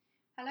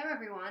Hello,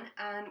 everyone,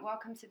 and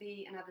welcome to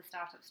the Another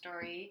Startup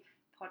Story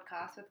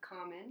podcast with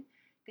Carmen.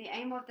 The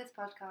aim of this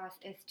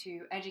podcast is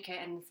to educate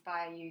and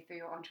inspire you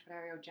through your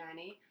entrepreneurial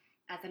journey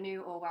as a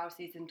new or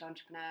well-seasoned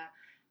entrepreneur.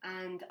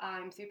 And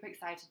I'm super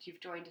excited you've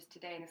joined us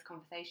today in this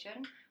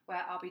conversation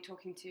where I'll be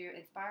talking to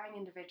inspiring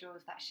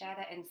individuals that share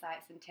their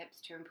insights and tips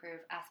to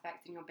improve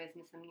aspects in your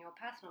business and your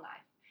personal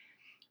life.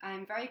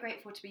 I'm very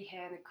grateful to be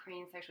here in the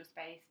Crane Social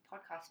Space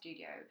podcast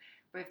studio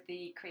with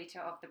the creator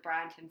of the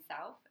brand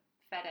himself,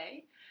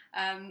 Fede.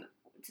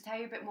 To tell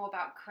you a bit more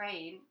about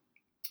Crane,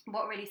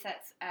 what really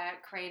sets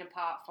Crane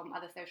apart from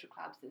other social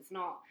clubs is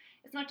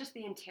it's not just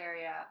the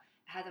interior.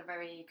 It has a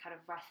very kind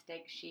of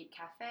rustic, chic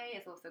cafe.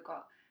 It's also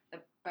got the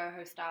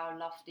boho style,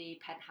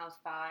 lofty penthouse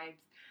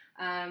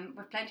vibes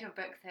with plenty of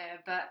books here.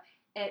 But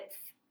it's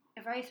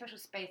a very special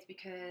space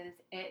because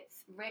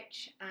it's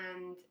rich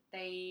and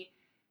they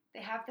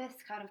have this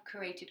kind of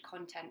curated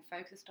content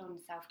focused on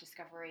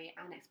self-discovery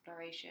and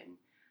exploration.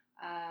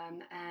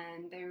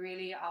 And they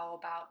really are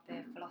about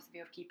the philosophy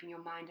of keeping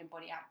your mind and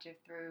body active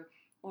through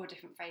all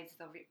different phases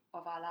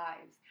of our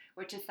lives,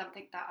 which is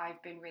something that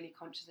I've been really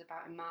conscious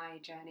about in my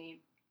journey.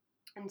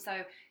 And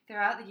so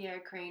throughout the year,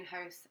 Crane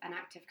hosts an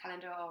active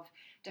calendar of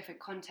different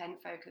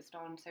content focused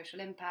on social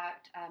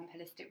impact,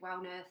 holistic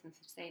wellness and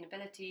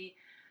sustainability.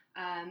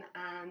 And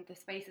the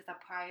spaces are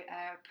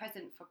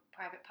present for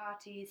private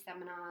parties,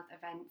 seminars,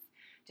 events,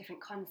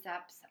 different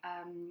concepts,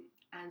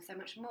 and so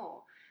much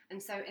more.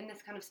 And so in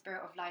this kind of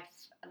spirit of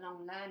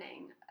lifelong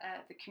learning,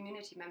 the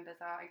community members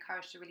are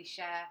encouraged to really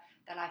share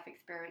their life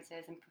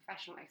experiences and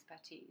professional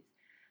expertise.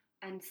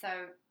 And so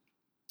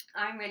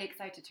I'm really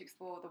excited to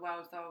explore the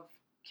worlds of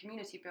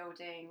community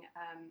building,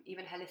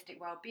 even holistic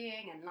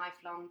well-being and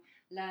lifelong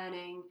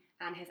learning,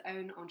 and his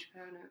own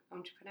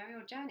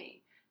entrepreneurial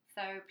journey.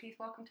 So please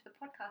welcome to the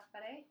podcast,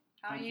 Fede.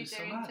 How are you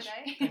doing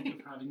today? Thank you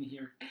for having me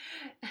here.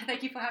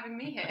 Thank you for having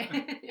me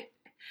here.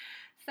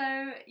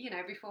 So,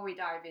 before we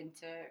dive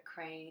into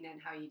Crane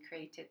and how you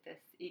created this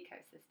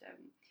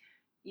ecosystem,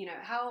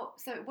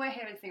 so we're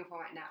here in Singapore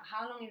right now.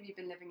 How long have you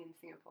been living in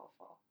Singapore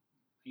for?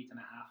 8.5,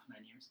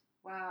 9 years.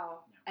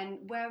 Wow. Yeah.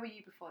 And where were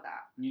you before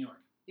that? New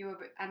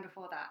York. And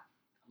before that?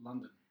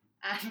 London.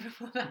 And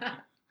before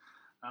that?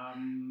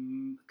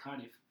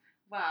 Cardiff.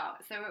 Wow.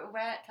 So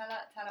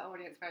tell our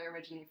audience where you're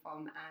originally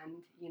from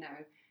and,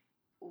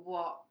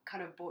 what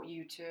kind of brought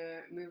you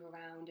to move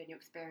around and your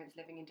experience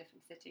living in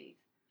different cities.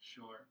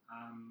 Sure.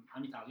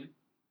 I'm Italian.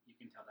 You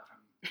can tell that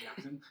from the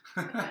accent.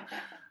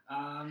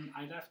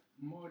 I left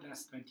more or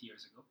less 20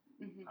 years ago.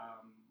 Mm-hmm.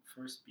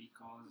 First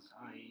because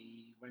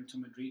I went to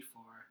Madrid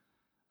for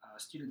a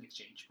student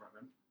exchange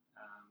program,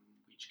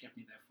 which kept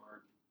me there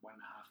for 1.5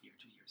 years,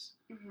 2 years.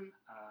 Mm-hmm.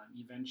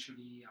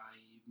 Eventually,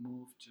 I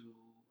moved to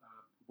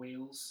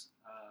Wales,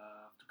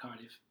 to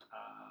Cardiff,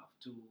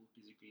 to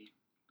basically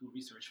do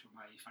research for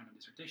my final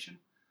dissertation,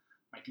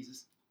 my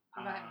thesis.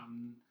 Right.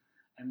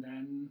 And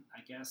then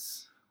I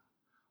guess,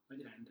 where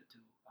did I end it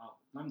to?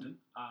 London.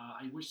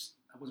 I was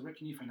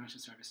working in financial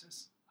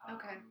services.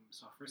 Okay.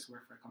 So I first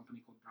worked for a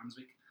company called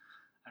Brunswick,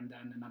 and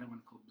then another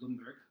one called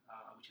Bloomberg,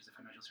 which is a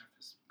financial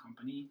service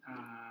company.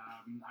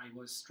 I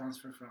was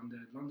transferred from the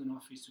London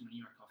office to the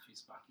New York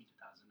office back in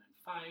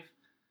 2005,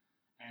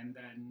 and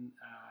then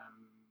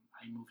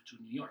I moved to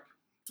New York.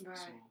 Right.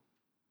 So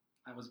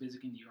I was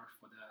basically in New York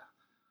for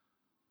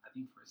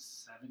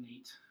 7, 8,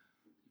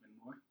 even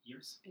more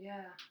years.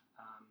 Yeah.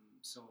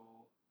 So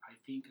I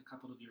think a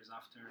couple of years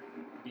after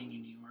being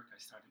in New York, I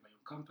started my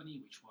own company,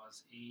 which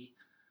was a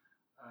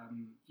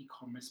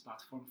e-commerce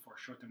platform for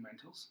short-term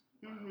rentals.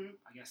 Mm-hmm.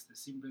 I guess the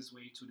simplest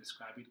way to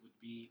describe it would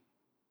be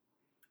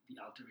the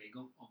alter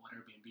ego of what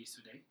Airbnb is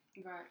today.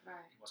 Right.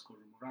 It was called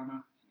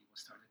Rumorama, and it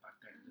was started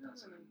back then in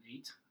 2008,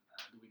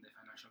 during the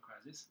financial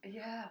crisis.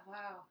 Yeah,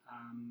 wow.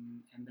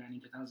 And then in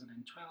 2012,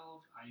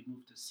 I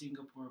moved to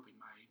Singapore with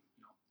my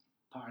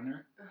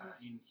partner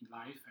in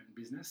life and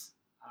business.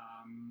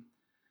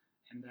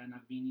 And then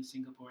I've been in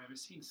Singapore ever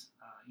since.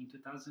 In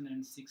 2016,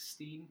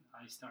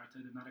 I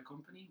started another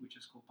company, which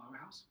is called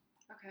Powerhouse.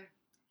 Okay.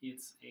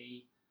 It's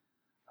a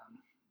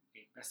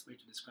best way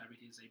to describe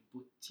it is a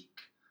boutique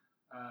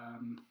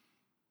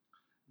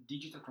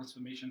digital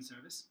transformation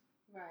service.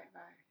 Right.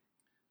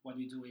 What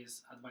we do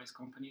is advise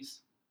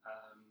companies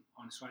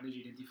on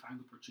strategy, identifying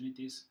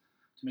opportunities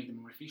to make them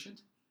more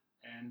efficient,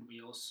 and we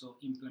also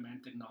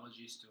implement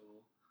technologies to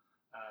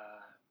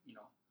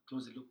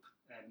close the loop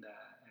and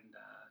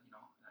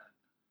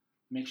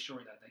make sure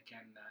that they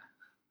can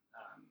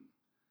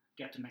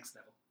get to next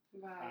level.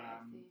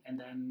 Right. And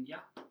then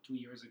 2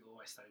 years ago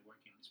I started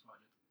working on this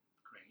project,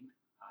 Crane.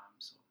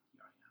 So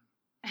here I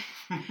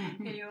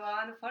am. Here you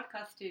are in the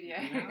podcast studio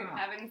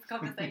having this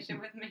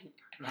conversation with me.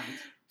 Right.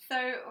 So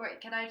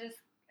wait, can I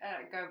just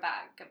go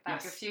back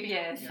Yes. a few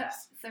years?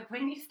 Yes. So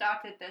when you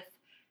started this,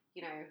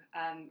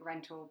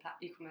 rental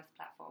e-commerce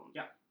platform,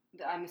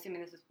 I'm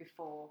assuming this was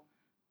before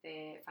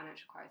the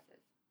financial crisis.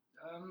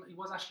 It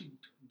was actually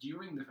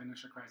during the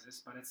financial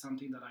crisis, but it's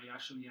something that I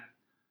actually had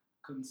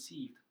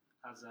conceived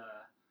as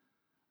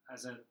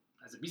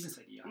a business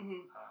idea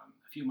Mm-hmm.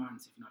 a few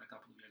months, if not a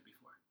couple of years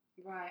before.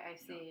 Right, I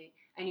see.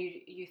 And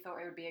you thought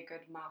it would be a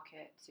good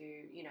market to,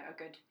 a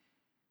good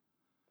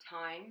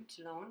time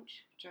to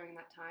launch during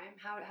that time.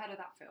 How did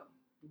that feel?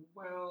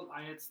 Well,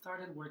 I had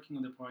started working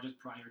on the project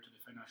prior to the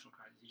financial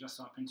crisis. It just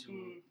happened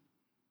to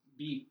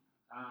be,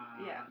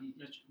 Yeah.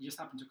 it just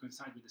happened to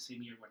coincide with the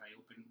same year when I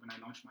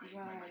launched my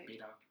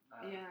beta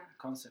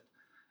concept.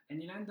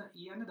 And it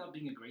ended up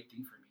being a great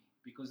thing for me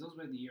because those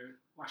were the year,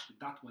 well, actually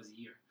that was the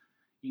year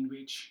in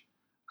which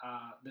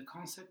the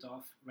concept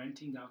of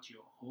renting out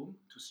your home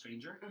to a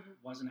stranger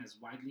wasn't as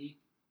widely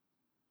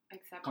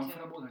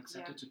comfortable and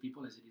accepted to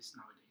people as it is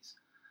nowadays.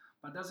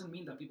 But doesn't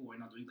mean that people were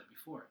not doing that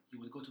before. You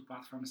would go to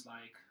platforms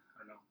like, I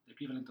don't know, the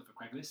equivalent of a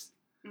Craigslist,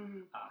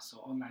 so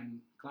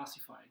online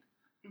classified,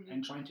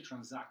 and trying to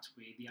transact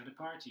with the other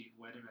party,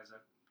 whether as a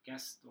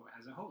guest or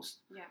as a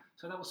host. Yeah.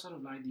 So that was sort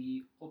of like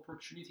the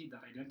opportunity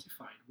that I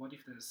identified. What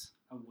if there's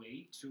a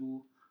way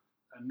to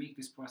make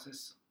this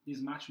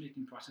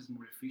matchmaking process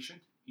more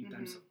efficient in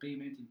terms of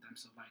payment, in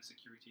terms of like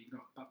security,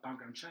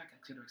 background check,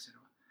 etc., etc.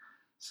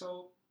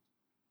 So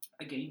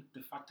again,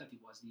 the fact that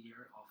it was the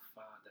year of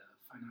the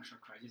financial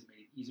crisis made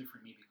it easier for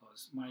me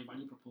because my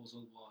value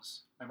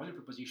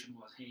proposition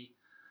was, hey,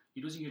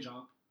 you're losing your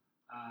job.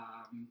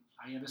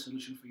 I have a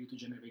solution for you to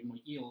generate more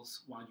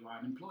yields while you are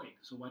unemployed.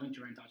 So why don't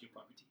you rent out your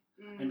property?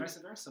 And vice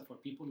versa for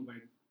people who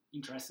were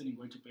interested in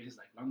going to places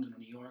like London or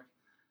New York.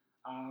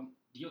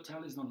 The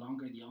hotel is no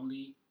longer the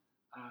only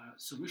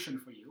solution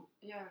for you.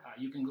 Yeah.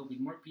 You can go with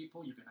more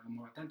people. You can have a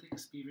more authentic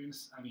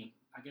experience. I mean,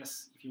 I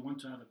guess if you want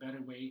to have a better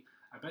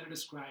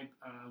described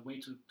way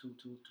to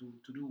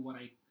do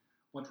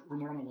what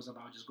Rumorama was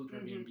about, just go to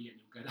Airbnb and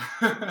you'll get it.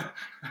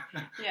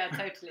 Yeah,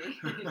 totally.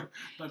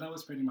 But that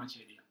was pretty much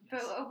it. Yes.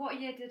 But what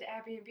year did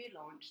Airbnb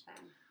launch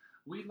then?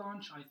 We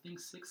launched, I think,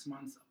 6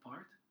 months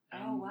apart.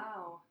 Oh,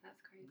 wow.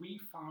 That's crazy. We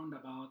found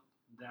about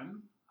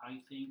them, I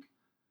think,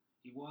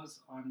 it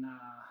was an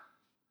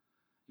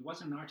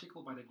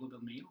article by the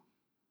Global Mail.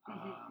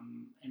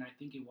 And I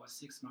think it was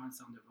 6 months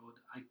down the road.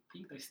 I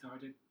think they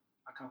started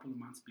a couple of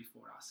months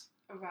before us.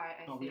 Right,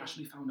 I see. But we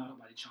actually found out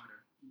about each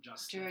other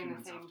just during the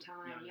months same after.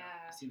 time.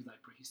 Yeah. It seems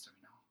like prehistory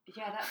now.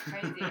 Yeah, that's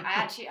crazy.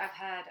 I've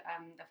heard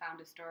the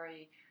founder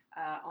story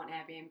on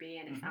Airbnb,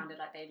 and it sounded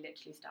like they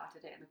literally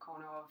started it in the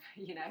corner of,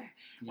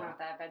 one of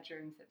their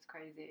bedrooms. It's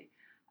crazy.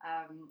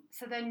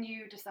 So then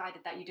you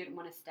decided that you didn't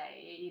want to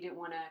stay. You didn't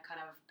want to kind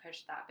of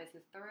push that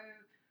business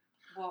through.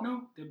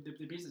 No,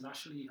 the business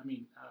actually,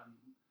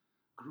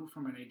 grew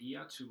from an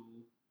idea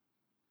to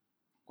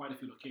quite a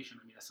few locations.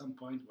 At some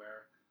point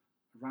we're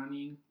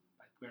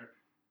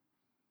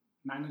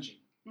managing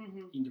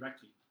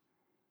indirectly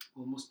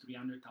almost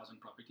 300,000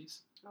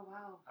 properties. Oh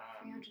wow,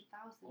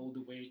 300,000. All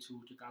the way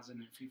to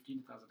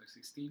 2015,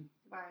 2016.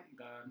 Right.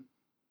 The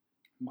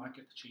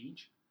market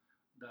changed.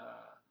 The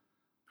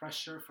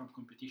pressure from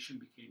competition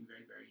became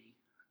very, very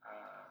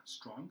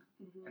strong.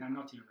 And I'm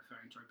not even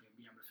referring to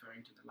Airbnb, I'm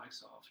referring to the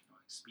likes of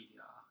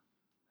Expedia,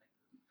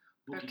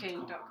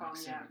 Booking.com,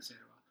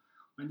 etc.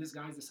 When these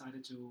guys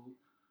decided to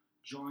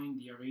join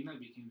the arena, it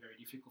became very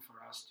difficult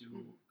for us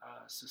to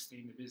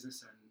sustain the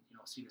business and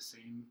see the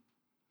same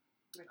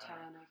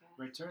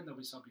return that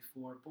we saw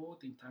before,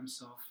 both in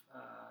terms of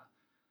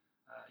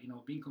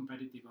being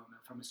competitive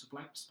from a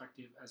supply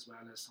perspective as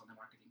well as on the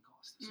marketing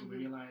cost. So we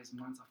realized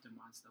months after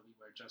months that we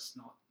were just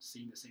not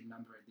seeing the same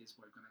number and this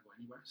weren't going to go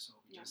anywhere. So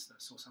we just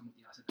sold some of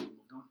the assets and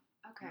moved on.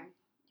 Okay.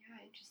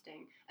 Yeah,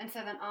 interesting. And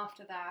so then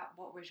after that,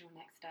 what was your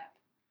next step?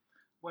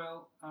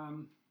 Well,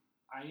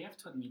 I have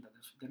to admit that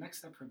the next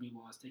step for me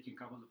was taking a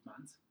couple of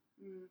months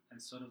and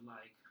sort of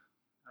like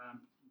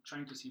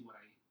trying to see what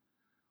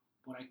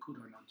I could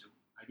or not do.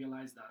 I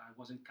realized that I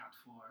wasn't cut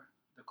for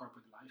the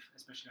corporate life,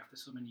 especially after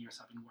so many years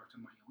having worked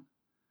on my own.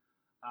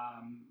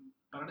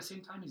 But at the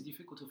same time, it's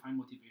difficult to find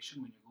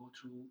motivation when you go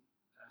through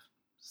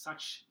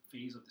such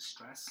phase of the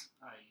stress.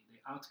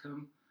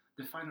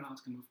 The final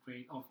outcome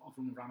of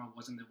Rumorama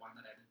wasn't the one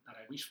that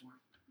I wished for.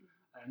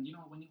 And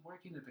when you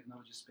work in the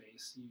technology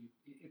space,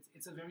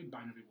 it's a very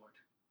binary word.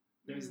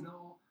 There's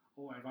no,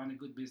 I run a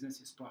good business,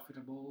 it's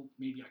profitable,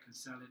 maybe I can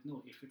sell it.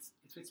 No, if it's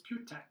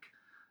pure tech,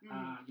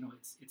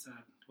 it's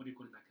a, what do you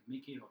call it, like a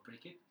make it or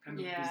break it kind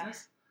of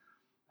business.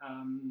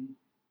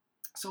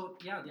 So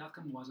the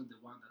outcome wasn't the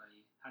one that I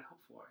had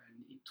hoped for,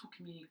 and it took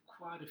me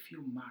quite a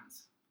few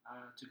months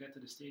to get to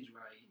the stage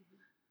where I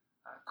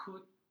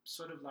could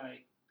sort of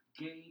like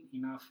gain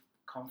enough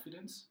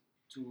confidence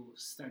to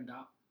stand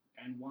up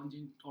and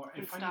finding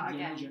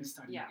the energy and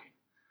starting again.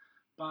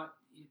 But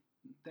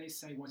they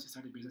say once you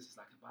start a business, it's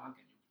like a bug,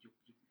 and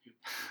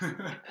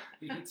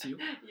you it hits you.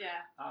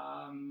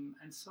 And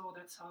so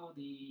that's how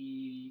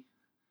the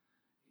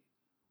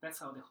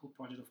whole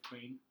project of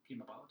Crane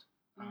came about.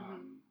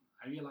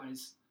 I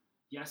realized,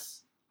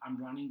 yes, I'm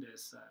running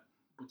this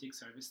boutique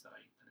service that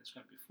I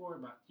described before,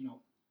 but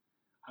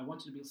I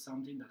want to build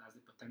something that has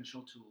the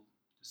potential to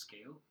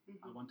scale.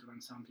 I want to run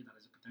something that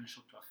has the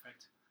potential to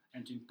affect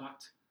and to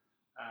impact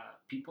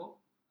people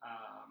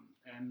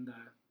and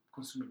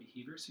consumer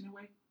behaviors in a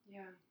way.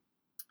 Yeah.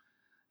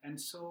 And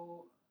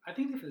so I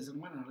think if there's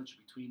one analogy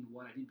between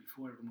what I did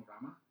before at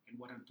Rumorama and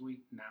what I'm doing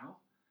now,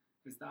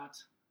 is that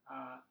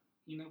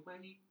in a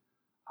way,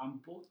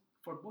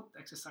 for both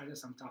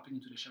exercises, I'm tapping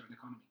into the sharing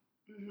economy.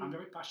 Mm-hmm. I'm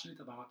very passionate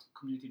about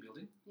community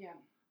building, Yeah.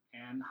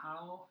 and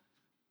how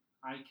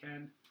I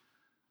can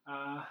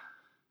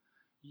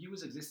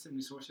use existing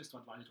resources to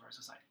add value to our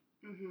society.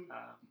 Mm-hmm.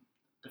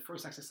 The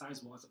first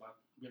exercise was about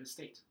real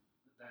estate.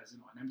 There's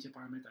an empty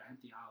apartment or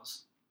empty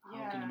house. How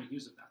Yeah. can you make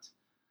use of that?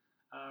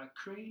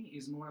 Crane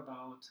is more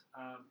about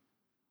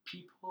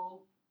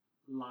people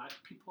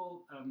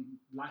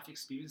life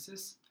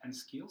experiences and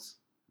skills.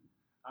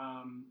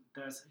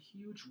 There's a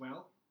huge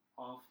well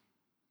of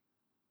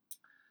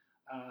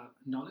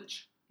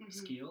knowledge, Mm-hmm.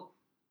 skill,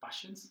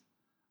 passions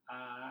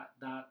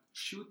that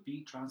should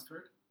be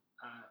transferred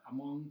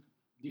among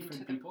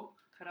different Into the people,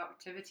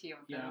 productivity of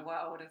the Yeah.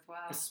 world as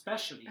well.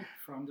 especially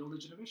from the older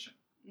generation,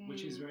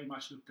 which is very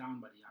much looked down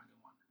by the younger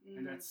one.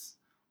 And that's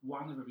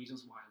one of the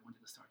reasons why I wanted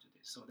to start with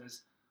this. So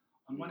there's,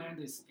 on one end,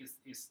 is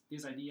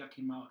this idea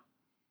came out,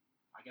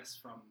 I guess,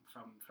 from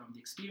the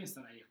experience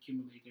that I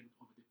accumulated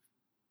over the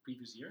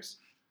previous years,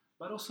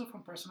 but also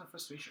from personal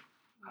frustration,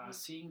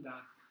 seeing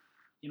that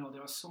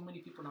there are so many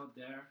people out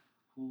there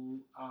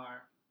who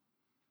are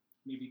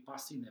maybe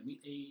passing their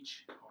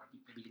mid-age or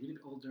maybe a little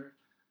bit older,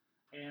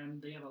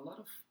 and they have a lot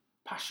of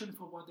passion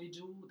for what they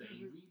do.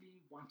 They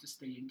really want to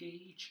stay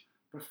engaged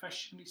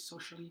professionally,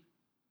 socially,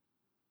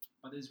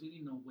 but there's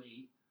really no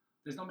way.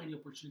 There's not many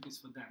opportunities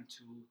for them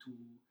to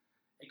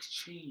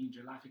exchange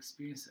their life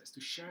experiences, to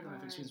share their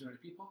life experiences with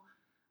other people.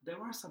 There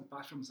are some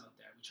platforms out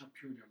there which are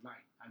purely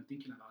online. I'm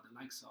thinking about the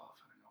likes of,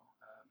 I don't know,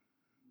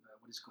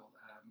 what is called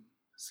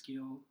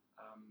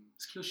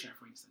Skillshare,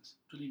 for instance,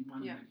 to name one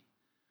of many.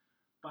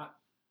 But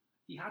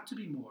it has to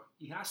be more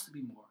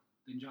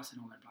than just an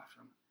online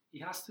platform.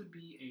 It has to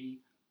be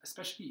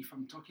especially if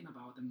I'm talking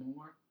about the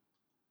more,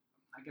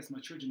 I guess,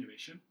 mature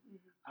generation.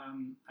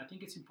 I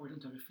think it's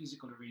important to have a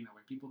physical arena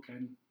where people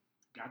can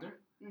gather,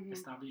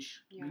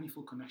 establish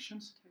meaningful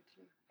connections.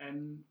 Totally.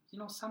 And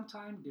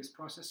sometimes this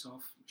process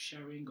of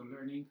sharing or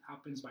learning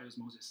happens by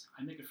osmosis.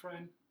 I make a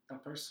friend,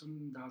 that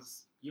person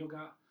does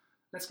yoga,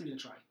 let's give it a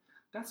try.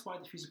 That's why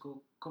the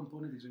physical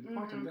component is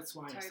important. That's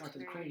why I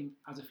started Crane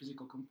as a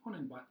physical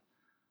component, but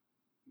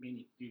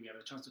maybe we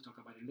have a chance to talk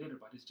about it later,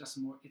 but it's just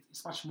more,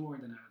 it's much more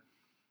than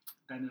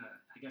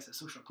I guess, a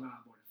social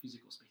club or a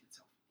physical space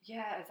itself.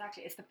 Yeah,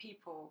 exactly. It's the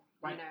people,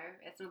 Right.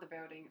 It's not the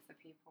building, it's the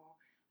people.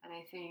 And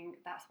I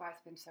think that's why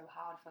it's been so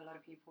hard for a lot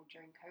of people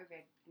during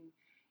COVID. And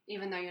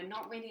even though you're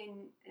not really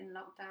in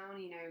lockdown,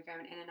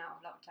 going in and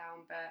out of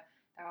lockdown, but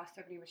there are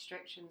so many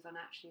restrictions on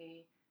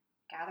actually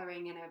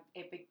gathering in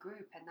a big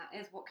group, and that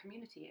is what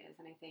community is.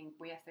 And I think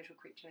we are social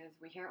creatures.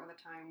 We hear it all the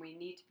time. We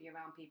need to be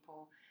around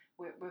people.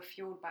 We're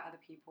fueled by other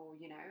people,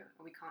 We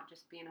can't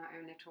just be in our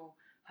own little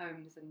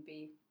homes and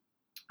be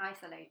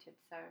isolated.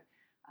 So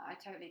I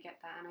totally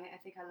get that. And I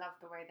think I love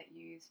the way that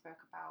you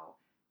spoke about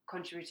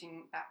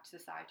contributing back to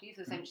society.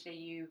 So essentially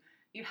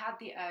you had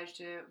the urge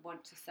to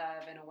want to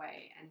serve in a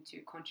way and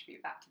to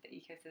contribute back to the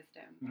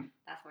ecosystem.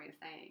 That's what you're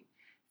saying.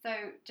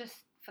 So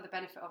just for the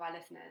benefit of our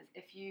listeners,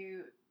 if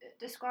you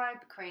describe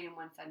Crane in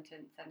one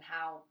sentence and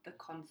how the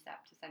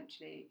concept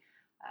essentially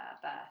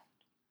birthed.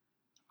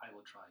 I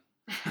will try.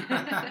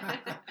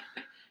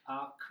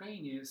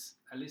 Crane is,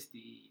 at least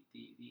the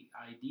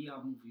idea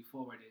moving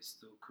forward is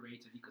to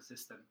create an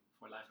ecosystem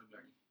for lifelong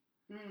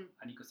learning.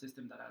 An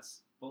ecosystem that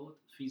has both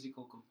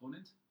physical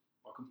components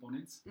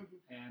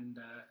and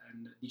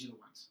digital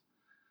ones.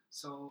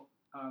 So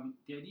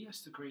the idea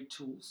is to create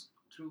tools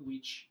through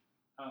which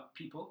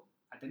people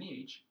at any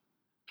age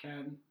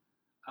can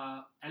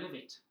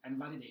elevate and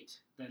validate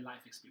their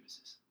life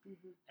experiences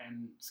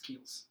and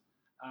skills.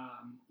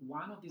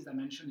 One of these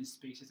dimensions is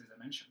spaces, as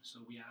I mentioned. So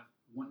we have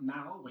one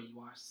now where you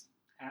are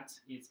at.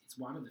 It's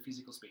one of the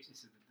physical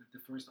spaces. The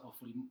first,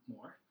 hopefully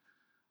more.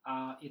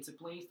 It's a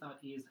place that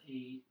is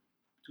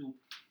to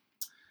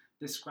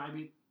describe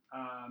it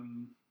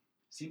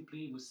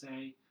simply, would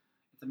say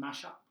it's a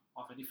mashup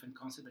of a different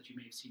concept that you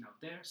may have seen out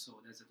there.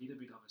 So there's a little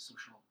bit of a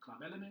social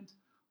club element,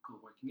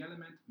 co-working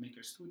element,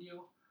 maker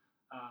studio.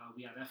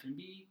 We have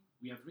F&B,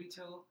 we have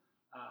retail,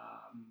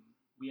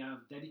 we have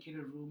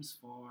dedicated rooms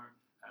for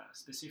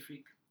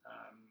specific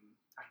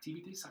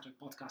activities such as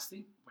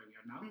podcasting, where we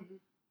are now,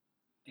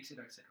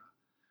 etc., etc.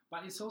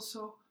 But it's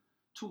also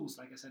tools,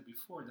 like I said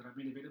before, that are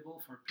made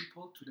available for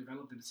people to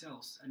develop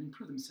themselves and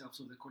improve themselves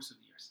over the course of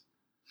the years.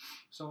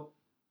 So,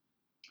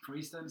 for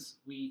instance,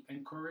 we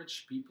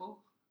encourage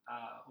people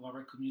or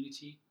our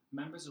community,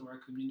 members of our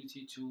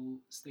community, to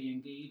stay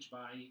engaged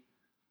by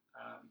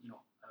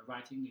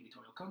writing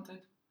editorial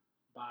content,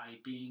 by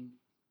being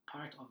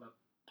part of a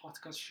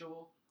podcast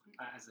show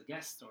as a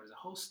guest or as a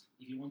host.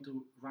 If you want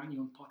to run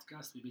your own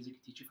podcast, we basically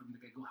teach you from the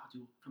get-go how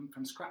to,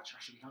 from scratch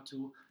actually, how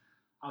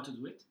to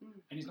do it.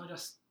 And it's not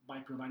just by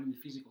providing the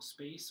physical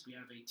space. We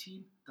have a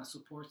team that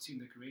supports you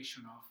in the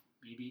creation of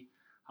maybe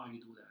how you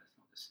do the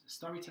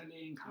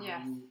storytelling, how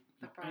you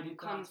edit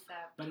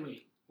concept. By the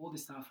way, all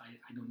this stuff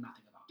I know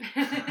nothing about.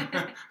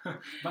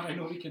 but I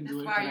know we can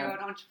do it. That's why you're an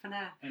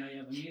entrepreneur. And I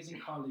have amazing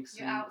colleagues.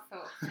 You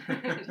outsource.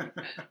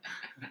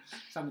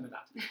 Something like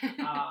that.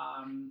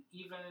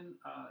 Even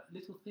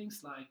little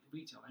things like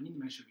retail. I need to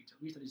mention retail.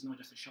 Retail is not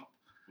just a shop.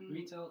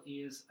 Retail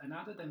is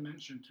another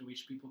dimension through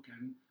which people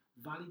can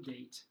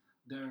validate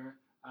their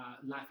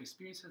life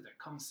experiences, their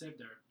concept,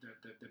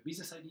 their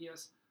business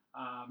ideas.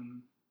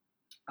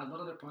 A lot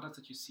of the products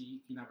that you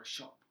see in our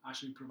shop are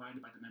actually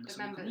provided by the members of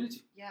the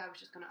community. Yeah, I was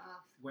just going to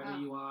ask. Whether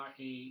you are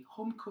a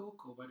home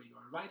cook, or whether you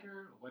are a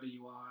writer, or whether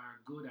you are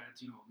good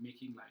at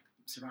making like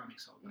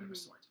ceramics or whatever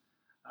sort.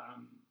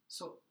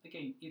 So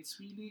again, it's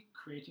really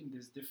creating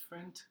these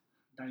different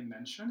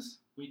dimensions,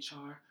 which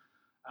are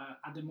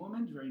at the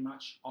moment very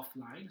much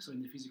offline, so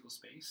in the physical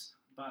space.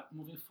 But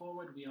moving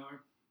forward, we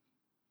are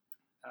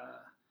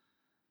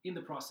in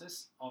the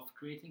process of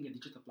creating a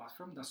digital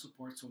platform that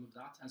supports all of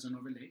that as an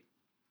overlay,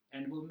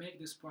 and will make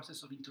this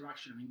process of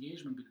interaction and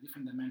engagement with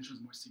different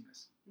dimensions more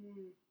seamless.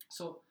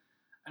 So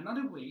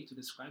another way to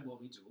describe what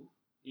we do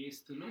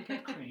is to look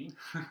at Crane.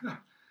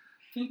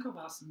 Think of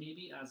us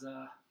maybe as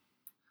a,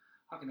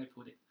 how can I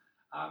put it?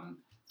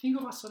 Think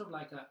of us sort of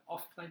like an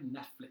offline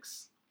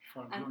Netflix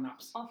for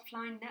grown-ups.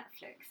 Offline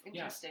Netflix,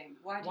 interesting. Yes.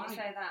 Why do you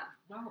say that?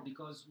 Well,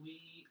 because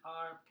we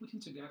are putting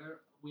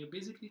together, we are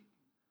basically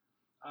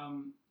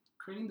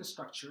creating the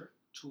structure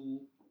to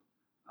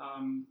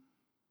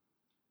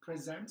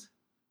present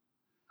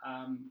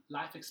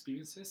life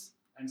experiences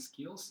and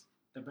skills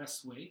the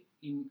best way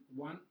in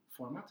one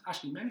format,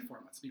 actually many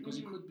formats, because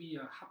it could be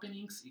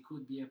happenings, it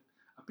could be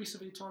a piece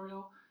of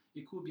editorial,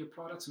 it could be a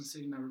product on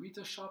sale in our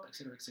retail shop,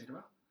 etc.,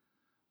 etc.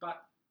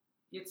 But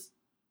it's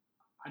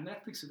a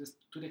Netflix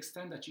to the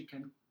extent that you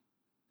can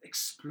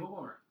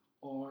explore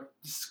or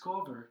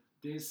discover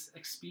these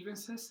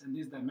experiences and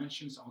these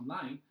dimensions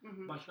online,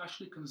 but you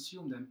actually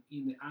consume them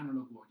in the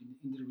analog world,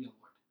 in the real world.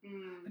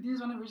 And this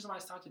is one of the reasons why I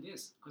started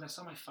this, because I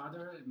saw my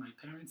father and my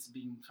parents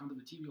being in front of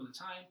the TV all the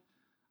time.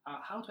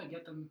 How do I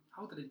get them?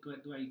 How do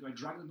I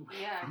drag them away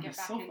from get the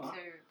back sofa? into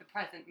the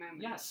present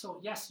moment. Yeah. So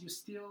yes, you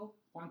still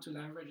want to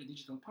leverage the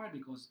digital part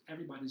because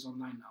everybody's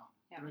online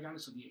now,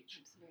 regardless of the age.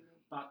 Absolutely.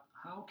 But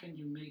how can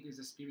you make these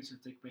experiences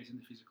take place in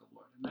the physical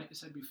world? And like I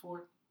said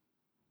before,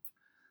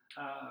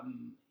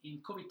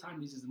 in COVID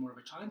time, this is more of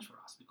a challenge for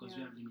us because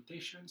we have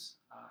limitations,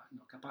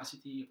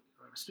 capacity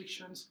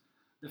restrictions.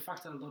 The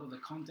fact that a lot of the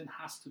content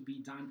has to be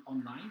done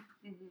online.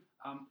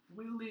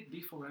 Will it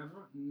be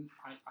forever?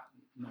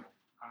 No.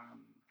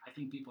 I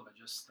think people are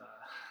just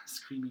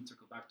screaming to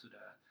go back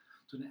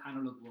to the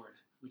analog world,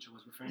 which I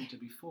was referring to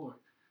before,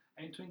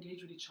 and to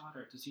engage with each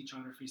other, to see each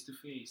other face to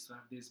face, to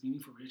have this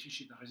meaningful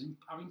relationship that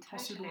are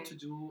impossible to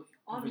do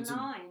online. Zoom.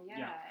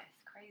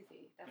 It's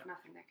crazy. There's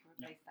nothing that can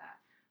replace that.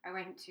 I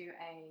went to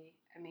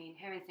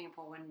here in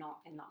Singapore we're not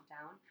in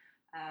lockdown.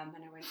 And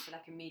I went to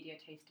like a media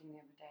tasting the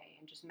other day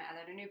and just met a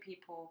lot of new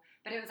people.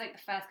 But it was like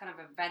the first kind of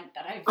event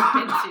that I've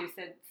been to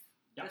since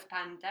this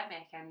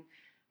pandemic. And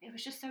it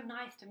was just so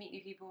nice to meet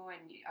new people.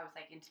 And I was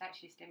like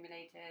intellectually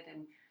stimulated.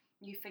 And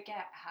you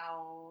forget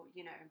how,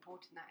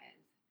 important that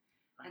is.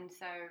 Right. And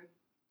so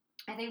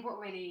I think what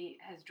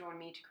really has drawn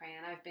me to Crane,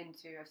 and I've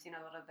seen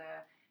a lot of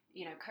the,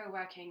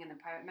 co-working and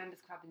the private members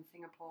club in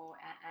Singapore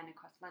and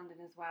across London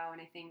as well.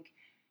 And I think,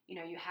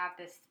 you have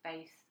this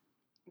space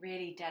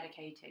really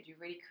dedicated. You've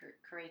really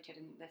created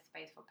in this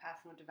space for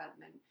personal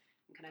development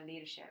and kind of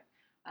leadership.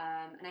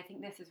 And I think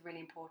this is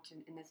really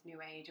important in this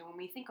new age. And when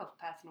we think of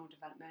personal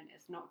development,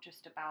 it's not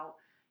just about,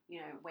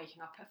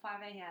 waking up at 5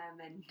 a.m.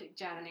 and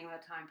journaling all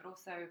the time, but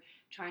also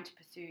trying to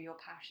pursue your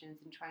passions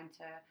and trying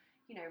to,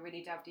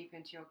 really delve deep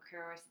into your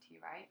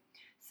curiosity, right?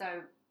 So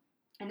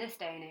in this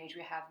day and age,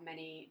 we have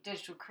many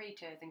digital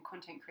creators and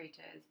content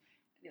creators,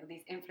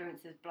 these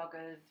influencers,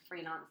 bloggers,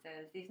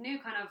 freelancers, these new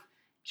kind of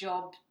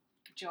jobs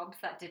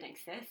that didn't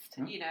exist,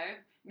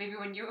 maybe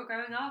when you were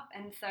growing up.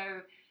 And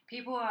so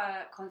people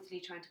are constantly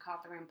trying to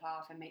carve their own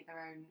path and make their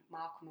own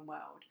mark on the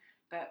world,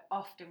 but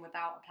often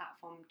without a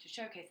platform to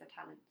showcase their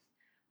talents,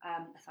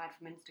 aside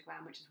from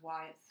Instagram, which is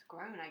why it's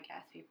grown, I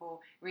guess.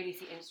 People really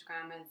see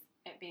Instagram as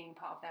it being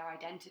part of their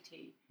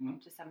identity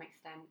to some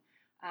extent.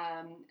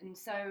 And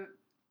so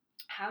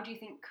how do you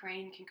think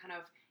Crane can kind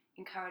of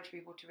encourage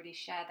people to really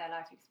share their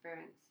life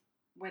experience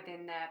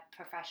within their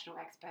professional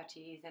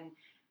expertise, and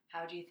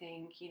how do you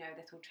think,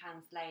 this will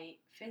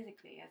translate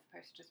physically as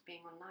opposed to just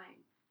being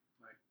online?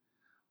 Right.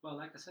 Well,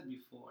 like I said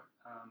before,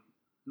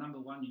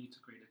 number one, you need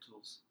to create the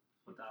tools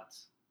for that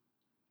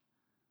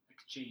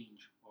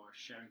exchange or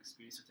sharing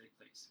experience to take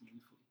place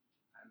meaningfully.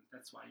 And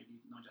that's why you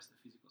need not just a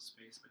physical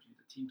space, but you need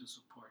a team to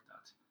support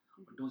that,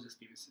 or those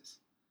experiences.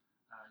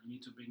 You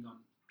need to bring on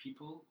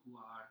people who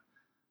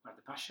have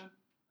the passion,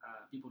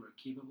 people who are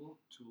capable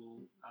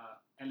to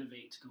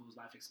elevate those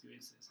life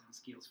experiences and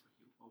skills for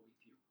you or with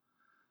you.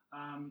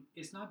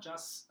 It's not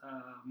just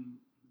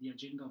the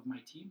agenda of my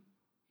team.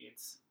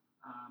 It's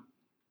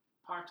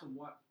part of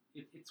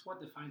it's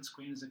what defines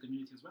Crane as a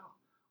community as well.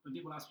 When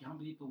people ask me how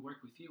many people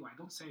work with you, I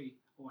don't say,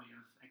 I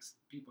have X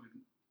people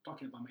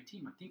talking about my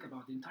team. I think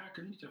about the entire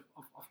community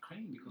of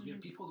Crane, because we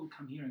have people who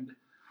come here and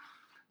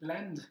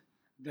lend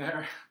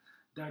their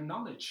their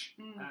knowledge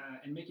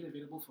and make it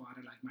available for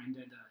other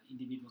like-minded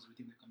individuals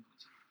within the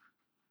community.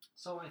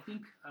 So I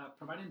think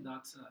providing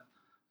that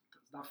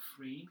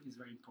frame is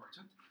very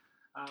important.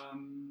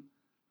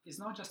 It's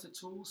not just the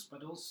tools,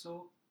 but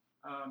also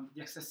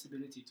the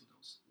accessibility to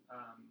those.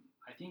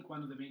 I think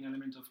one of the main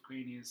elements of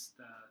Crane is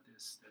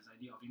this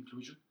idea of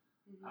inclusion.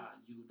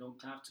 You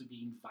don't have to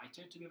be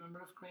invited to be a member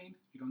of Crane.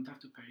 You don't have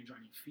to pay a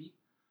joining fee.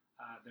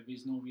 There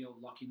is no real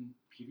lock-in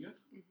period.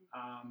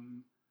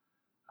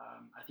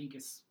 I think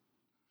it's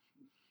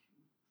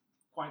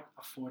quite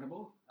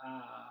affordable.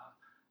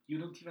 You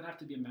don't even have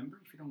to be a member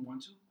if you don't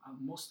want to.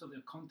 Most of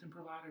the content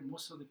providers,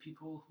 most of the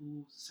people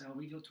who sell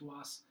video to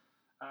us,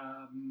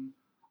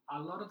 a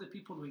lot of the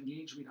people who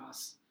engage with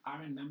us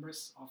aren't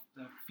members of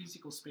the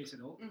physical space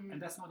at all,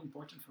 and that's not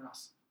important for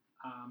us.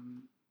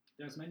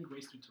 There's many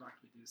ways to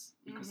interact with this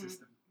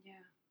ecosystem. Yeah.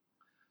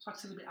 So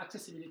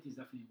accessibility is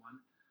definitely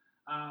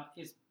one.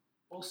 Is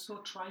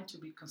also trying to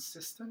be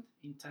consistent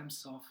in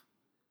terms of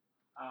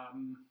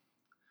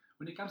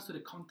when it comes to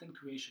the content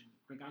creation,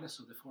 regardless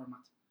of the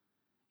format,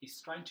 is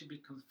trying to be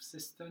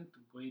consistent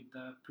with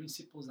the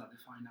principles that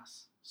define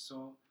us.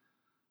 So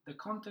the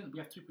content, we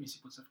have 3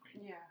 principles of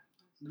Crane. Yeah.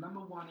 Number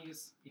 1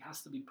 is it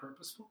has to be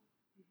purposeful.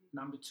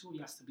 Number 2,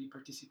 it has to be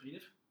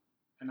participative.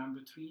 And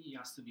number 3, it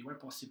has to be, where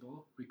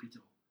possible,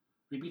 repeatable.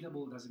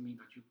 Repeatable doesn't mean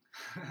that you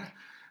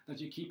that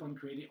you keep on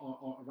creating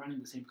or running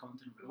the same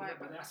content over and over,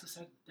 but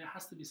there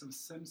has to be some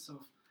sense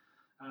of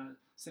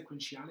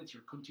sequentiality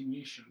or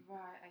continuation, right?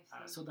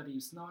 I see. So that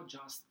it's not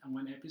just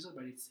one episode,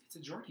 but it's a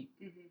journey,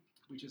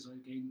 which is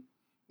again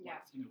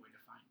what's in a way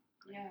defined.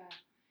 Yeah,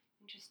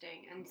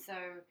 interesting. And so,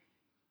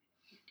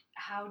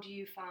 how do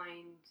you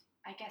find?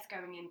 I guess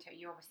going into it,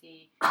 you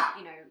obviously,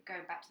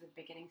 going back to the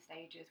beginning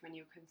stages when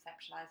you're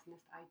conceptualizing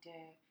this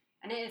idea,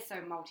 and it is so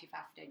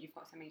multifaceted. You've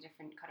got so many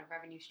different kind of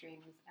revenue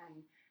streams,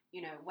 and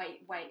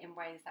weight in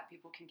ways that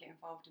people can get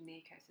involved in the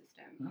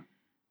ecosystem.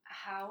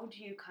 How do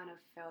you kind of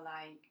feel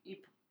like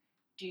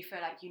do you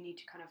feel like you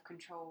need to kind of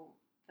control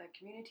the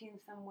community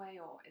in some way,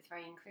 or it's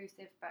very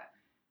inclusive, but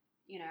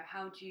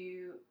how do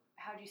you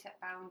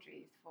set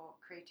boundaries for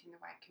creating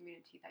the right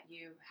community that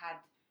you had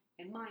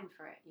in mind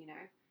for it,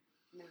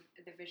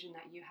 the vision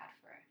that you had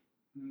for it?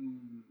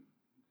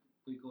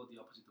 We go the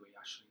opposite way,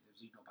 actually.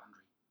 There's no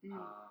boundary.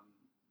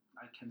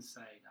 I can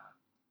say that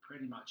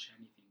pretty much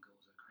anything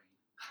goes at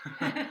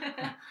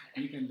Crane.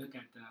 You can look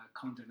at the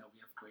content that we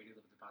have created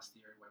over the past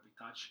year where we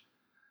touch.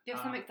 Do you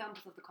have some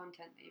examples of the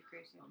content that you've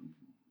created?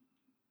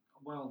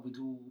 Well, we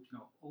do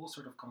all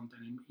sort of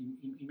content.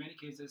 In many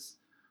cases,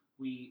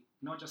 we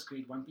not just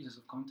create one piece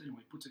of content,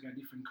 we put together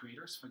different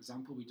creators. For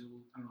example, we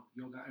do,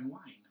 yoga and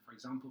wine. For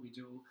example, we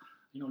do,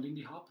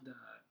 Lindy Hop, the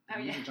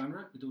music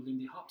genre. We do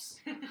Lindy Hops.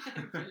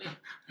 Brilliant.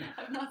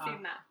 I've not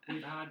seen that.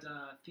 We've had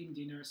themed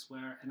dinners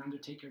where an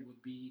undertaker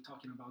would be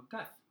talking about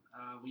death.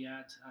 We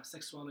had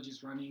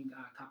sexologists running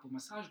couple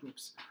massage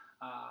groups.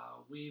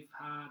 We've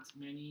had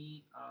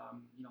many,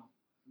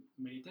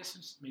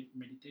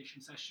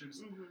 meditation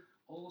sessions,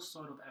 all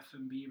sort of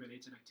F&B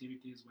related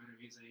activities, whether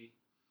it's a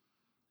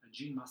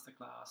gin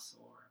masterclass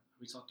or a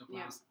risotto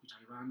class, which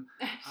I run.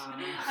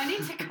 I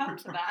need to come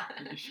to that.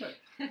 You should.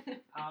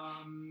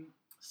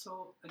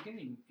 So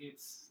again,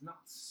 it's not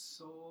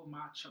so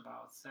much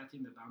about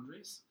setting the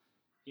boundaries.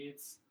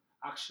 It's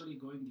actually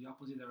going the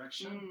opposite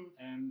direction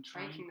and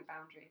breaking the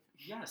boundaries.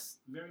 Yes,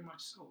 very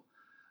much so.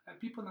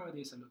 People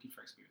nowadays are looking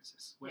for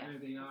experiences, whether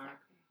they are.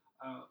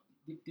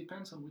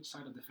 Depends on which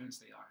side of the fence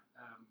they are.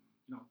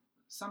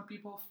 Some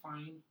people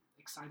find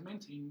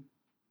excitement in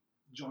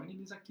joining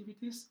these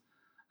activities.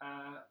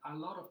 A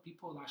lot of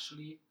people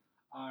actually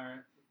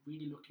are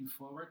really looking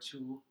forward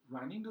to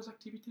running those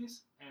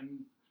activities, and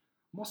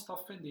most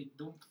often they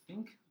don't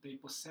think they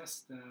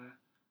possess the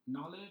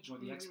knowledge or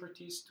the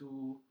expertise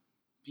to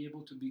be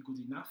able to be good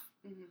enough.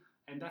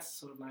 And that's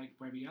sort of like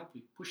where we help.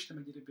 We push them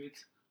a little bit.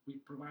 We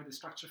provide the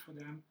structure for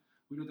them.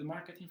 We do the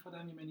marketing for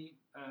them in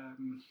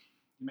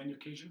many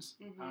occasions.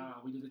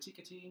 We do the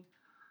ticketing.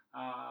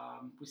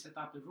 We set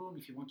up a room.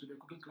 If you want to do a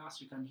cooking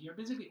class, you come here.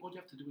 Basically, all you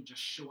have to do is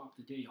just show up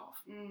the day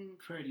off,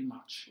 pretty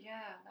much.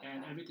 Yeah.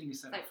 And everything is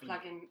set up for you.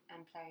 Like plug in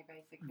and play,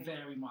 basically.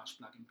 Very much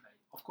plug and play.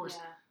 Of course,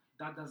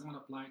 that does not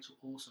apply to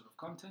all sort of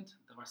content.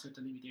 There are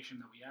certain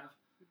limitations that we have,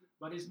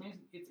 but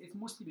it's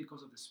mostly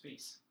because of the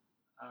space,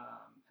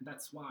 and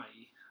that's why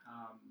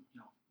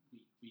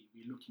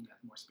we're looking at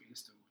more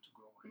space to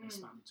grow and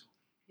expand into.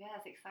 Yeah,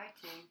 it's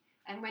exciting.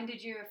 And when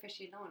did you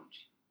officially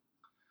launch?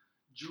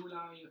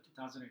 July of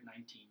 2019.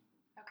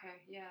 Okay,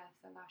 yeah,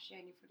 so last year,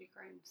 and you've already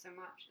grown so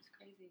much. It's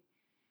crazy.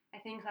 I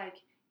think,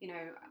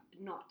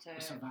 not to... We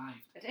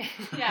survived.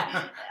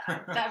 Yeah,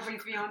 that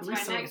brings me on to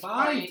my next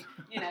point.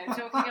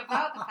 Talking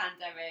about the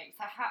pandemic.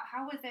 So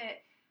how was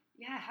it?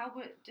 Yeah,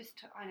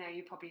 I know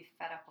you're probably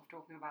fed up of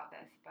talking about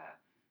this, but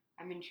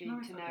I'm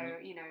intrigued to know,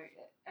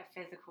 a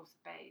physical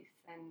space,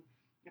 and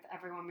with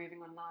everyone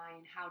moving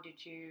online, how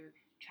did you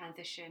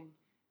transition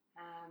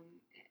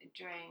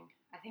during,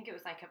 I think it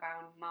was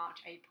around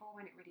March, April,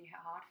 when it really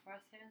hit hard for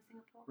us here in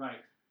Singapore?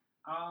 Right.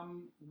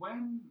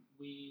 When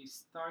we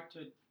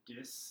started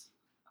this,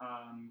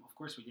 of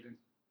course we didn't.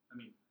 I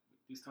mean,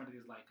 we started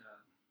this like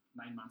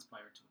 9 months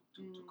prior to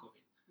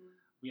COVID.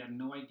 We had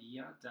no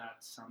idea that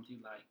something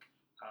like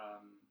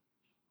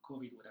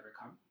COVID would ever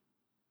come.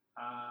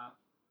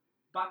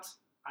 But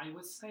I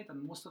would say that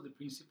most of the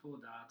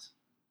principles that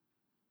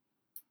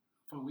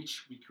for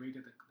which we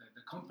created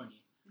the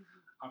company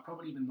are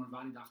probably even more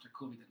valid after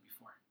COVID than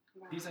before.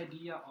 Right. This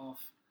idea of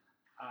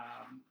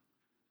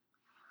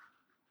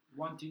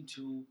wanting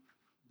to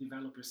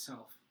develop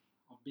yourself,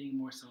 of being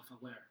more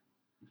self-aware,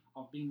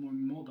 of being more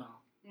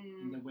mobile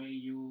in the way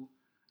you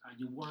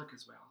work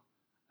as well.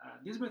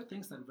 These were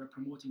things that we were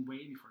promoting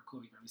way before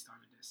COVID when we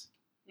started this.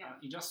 Yeah.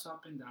 It just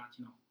happened that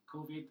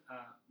COVID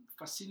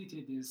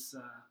facilitated this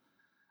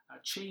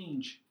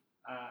change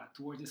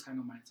towards this kind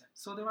of mindset.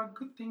 So there are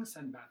good things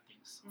and bad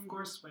things. Of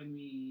course, when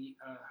we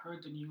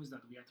heard the news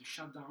that we had to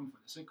shut down for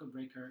the circuit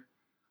breaker,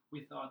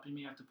 we thought we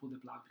may have to pull the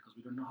plug because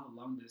we don't know how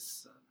long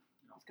this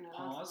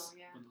pause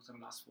was going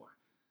to last for.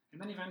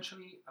 And then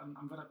eventually,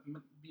 I'm going to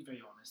be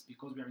very honest,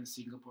 because we are in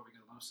Singapore, we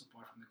get a lot of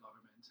support from the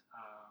government.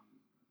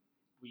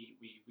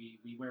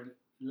 We were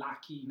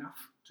lucky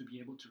enough to be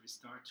able to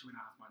restart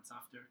 2.5 months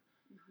after.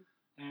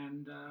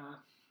 And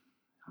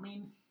I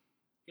mean,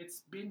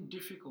 it's been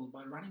difficult,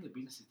 but running a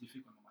business is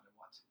difficult no matter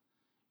what.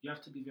 You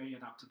have to be very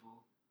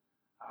adaptable.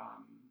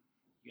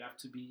 You have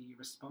to be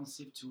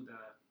responsive to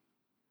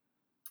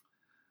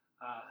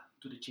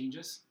the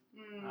changes.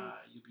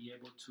 You'll be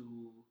able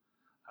to,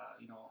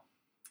 you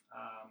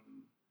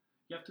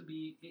have to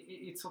be.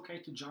 It's okay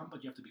to jump,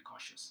 but you have to be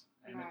cautious.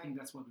 And I think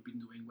that's what we've been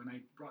doing. When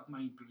I brought my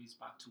employees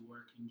back to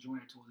work in June,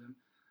 I told them,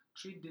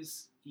 treat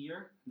this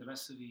year, the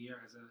rest of the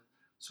year, as a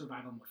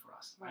survival mode for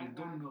us. I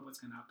don't know what's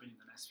going to happen in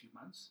the next few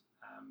months.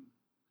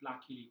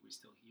 Luckily, we're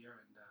still here,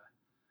 and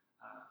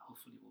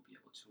hopefully we'll be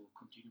able to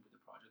continue with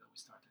the project that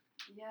we started.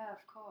 Yeah,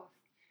 of course.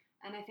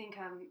 And I think,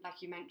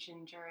 like you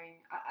mentioned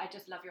I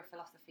just love your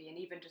philosophy, and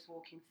even just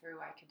walking through,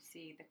 I could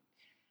see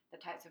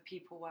the types of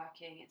people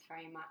working. It's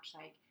very much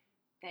like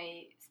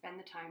they spend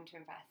the time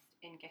to invest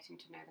in getting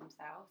to know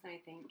themselves. And I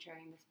think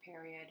during this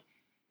period,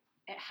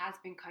 it has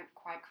been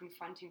quite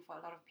confronting for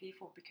a lot of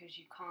people, because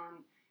you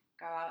can't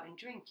go out and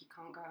drink, you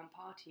can't go and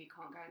party, you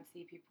can't go and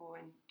see people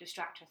and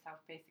distract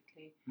yourself,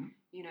 basically.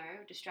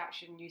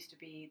 Distraction used to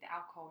be the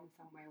alcohol in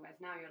some way,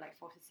 whereas now you're like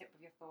forced to sit with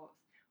your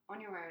thoughts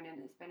on your own, and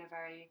it's been a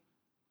very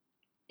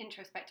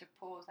introspective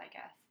pause, I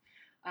guess,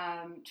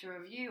 to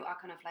review our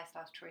kind of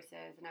lifestyle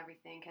choices and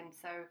everything. And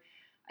so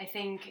I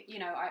think,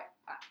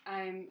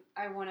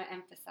 I want to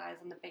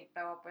emphasize on the big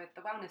blow up with the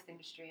wellness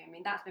industry. I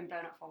mean, that's been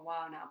blown up for a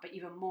while now, but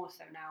even more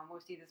so now.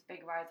 We'll see this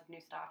big rise of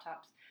new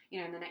startups,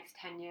 in the next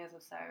 10 years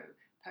or so,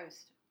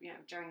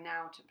 during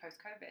now to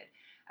post-COVID.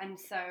 And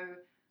so,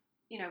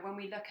 when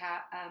we look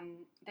at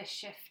the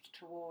shift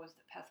towards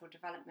personal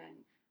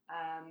development,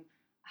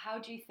 how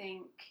do you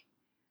think,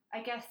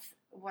 I guess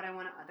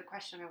the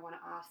question I want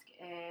to ask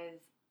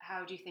is,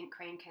 how do you think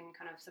Crane can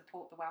kind of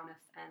support the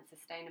wellness and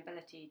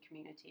sustainability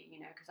community?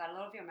 Because a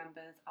lot of your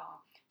members are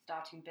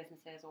starting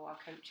businesses or are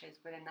coaches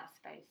within that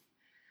space.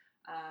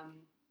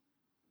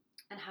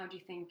 And how do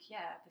you think,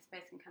 the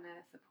space can kind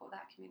of support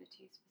that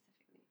community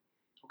specifically?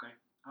 Okay.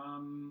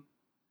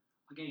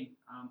 Again,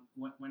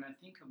 when I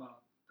think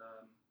about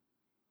the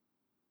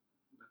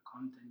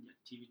content, the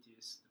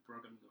activities, the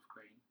programming of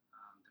Crane,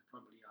 there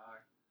probably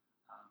are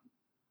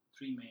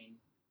 3 main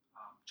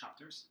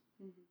chapters.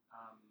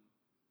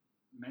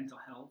 Mental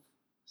health,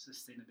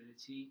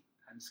 sustainability,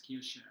 and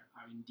Skillshare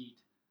are indeed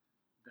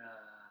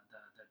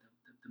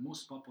the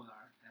most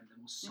popular and the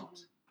most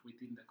sought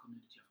within the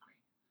community of Crane.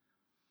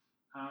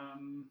 I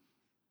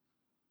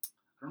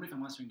don't know if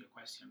I'm answering your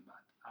question,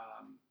 but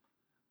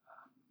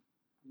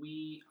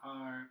we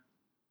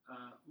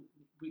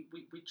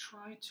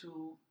try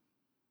to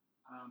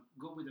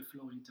go with the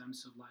flow in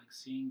terms of like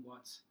seeing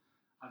what's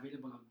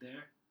available out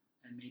there,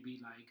 and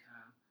maybe like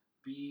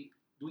be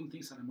doing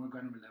things at a more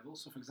granular level.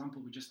 So, for example,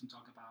 we just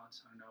talk about,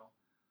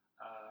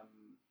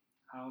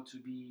 how to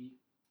be,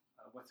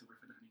 what's the word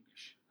for that in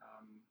English?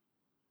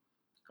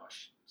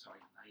 Sorry,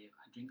 I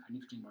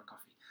need to drink more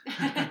coffee.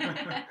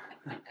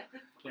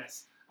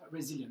 Yes,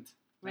 resilient.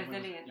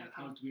 Resilient. Yeah, okay.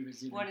 how to be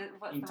resilient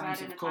What's in the times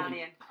word of in COVID.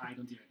 Italian? I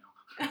don't even know.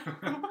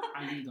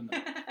 I really don't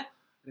know.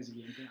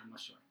 Resiliente, I'm not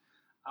sure.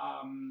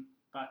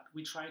 But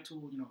we try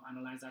to,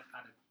 analyze that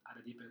at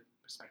a deeper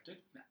perspective,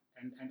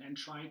 and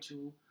try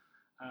to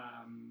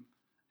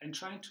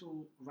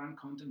run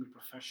content with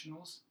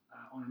professionals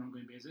on an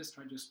ongoing basis,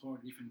 try to explore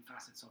different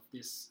facets of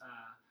this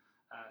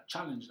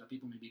challenge that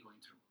people may be going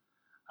through.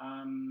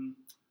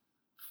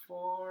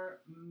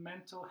 For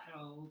mental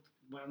health,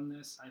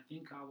 wellness, I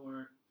think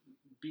our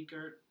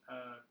bigger,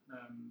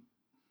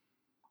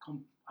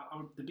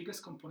 the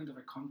biggest component of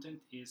our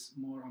content is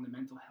more on the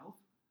mental health,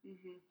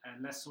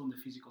 and less so on the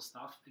physical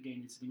stuff.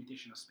 Again, it's a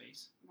limitation of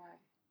space. Right.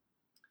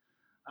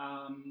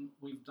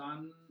 We've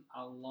done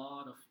a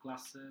lot of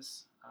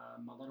classes,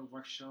 a lot of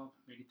workshop,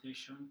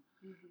 meditation.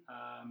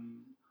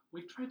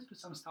 We've tried to do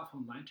some stuff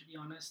online, to be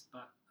honest,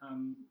 but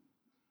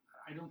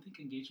I don't think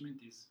engagement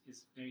is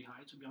very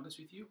high, to be honest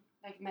with you.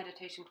 Like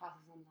meditation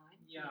classes online?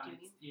 Yeah,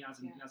 it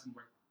hasn't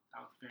worked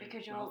out very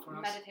because well for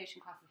your us.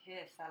 meditation classes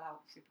here sell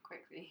out super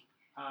quickly.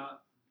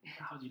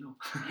 How do you know?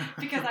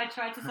 Because I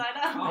tried to sign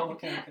up. Oh,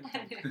 okay.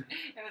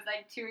 It was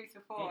like 2 weeks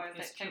before. It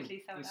was like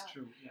totally sold out. It's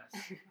true, yes.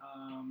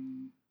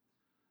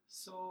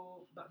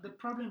 So, but the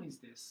problem is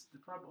this.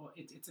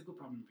 It's a good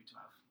problem to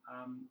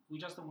have. We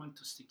just don't want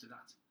to stick to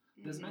that.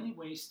 There's many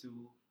ways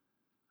to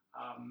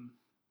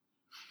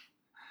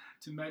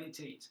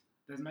meditate.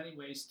 There's many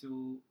ways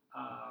to,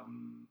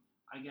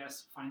 I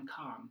guess, find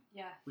calm.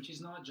 Yeah. Which is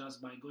not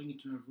just by going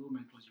into a room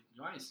and closing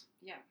your eyes.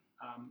 Yeah.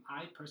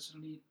 I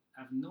personally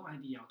have no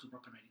idea how to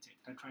properly meditate.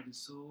 I tried in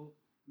so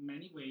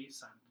many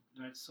ways.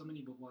 I've read so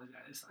many books. Well,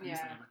 at least I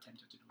have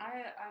attempted to do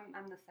it.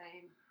 I'm the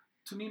same.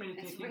 To me,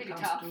 meditating really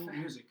comes tough. to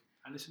music.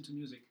 I listen to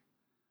music.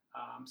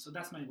 So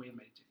that's my way of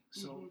meditating.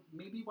 So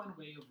maybe one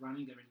way of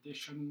running a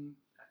meditation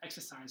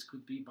exercise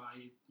could be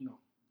by,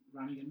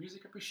 running a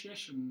music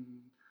appreciation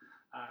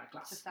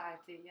class.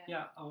 Society, yeah.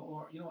 Yeah,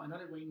 or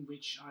another way in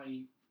which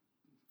I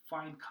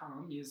find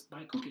calm is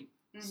by cooking.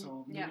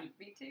 So maybe,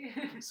 me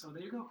too. So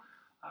there you go.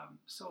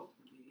 So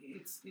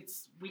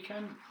we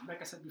can,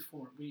 like I said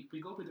before, we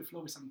go with the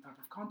flow with some type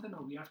of content,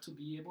 or we have to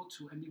be able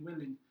to and be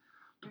willing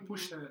to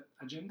push the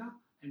agenda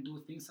and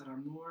do things that are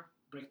more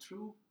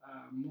breakthrough,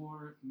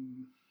 more,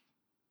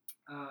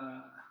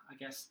 I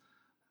guess,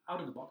 out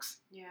of the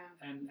box. Yeah.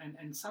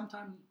 And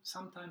sometimes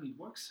it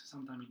works,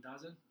 sometimes it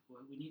doesn't.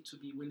 We need to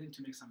be willing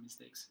to make some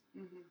mistakes.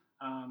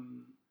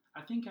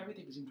 I think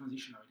everything is in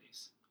transition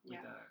nowadays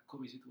with the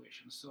COVID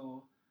situation.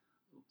 So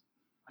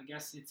I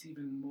guess it's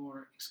even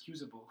more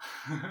excusable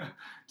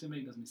to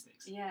make those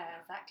mistakes. Yeah,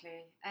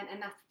 exactly.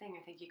 And that's the thing.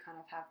 I think you kind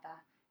of have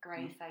that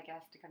grace, I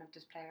guess, to kind of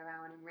just play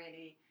around and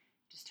really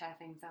just tear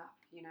things up,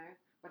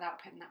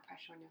 without putting that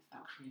pressure on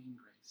yourself. The crane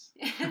grace.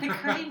 The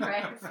crane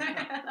grace.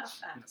 I love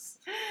that. Yes.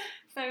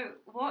 So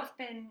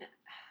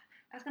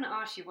I was going to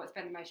ask you what's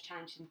been the most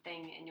challenging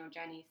thing in your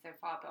journey so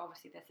far, but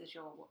obviously this is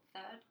your,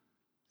 third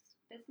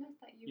business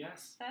that you...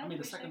 Yes. Third, I mean,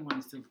 the second one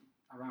is still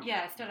around.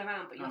 Yeah, it's still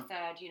around, but your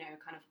third,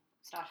 kind of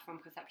started from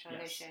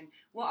conceptualization.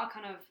 Yes. What are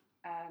kind of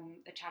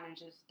the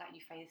challenges that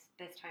you face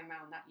this time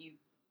around that you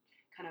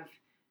kind of,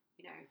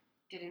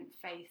 didn't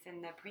face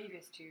in the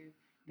previous two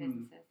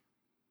businesses?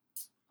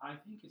 I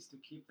think it's to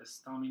keep the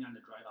stamina and the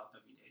drive up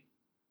every day.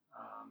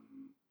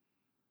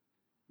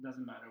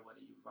 Doesn't matter whether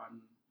you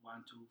run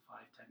 1, 2,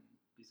 5, 10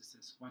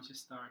 businesses. Once you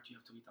start, you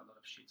have to eat a lot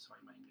of shit.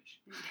 Sorry, my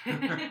English.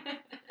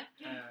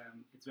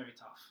 It's very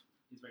tough.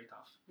 It's very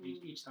tough.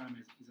 Each time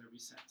is a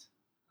reset.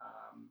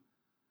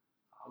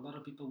 A lot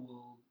of people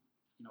will,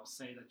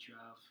 say that you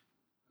have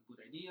a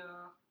good idea.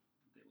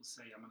 They will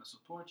say, "I'm going to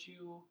support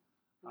you."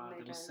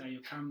 They will say,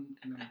 "You come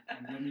and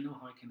let me know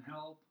how I can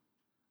help."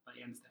 But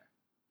it ends there.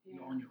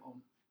 Yeah. You're on your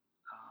own.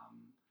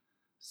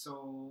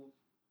 So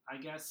I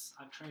guess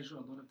I treasure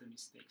a lot of the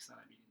mistakes that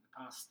I made in the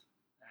past,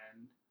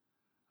 and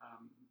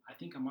I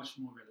think I'm much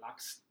more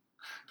relaxed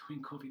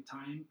during COVID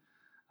time,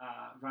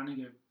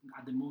 running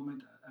at the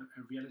moment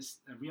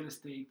a real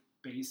estate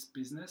based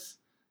business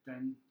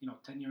than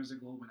 10 years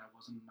ago when I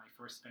was on my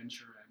first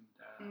venture and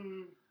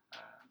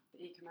the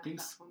e-commerce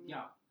things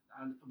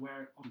platform,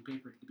 were on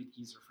paper a bit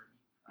easier for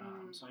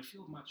me. So I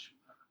feel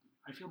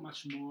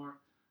much more.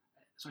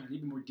 Sorry, a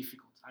little bit more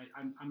difficult.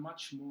 I'm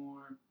much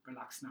more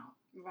relaxed now.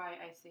 Right,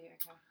 I see.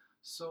 Okay.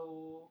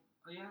 So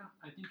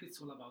I think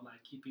it's all about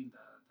keeping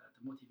the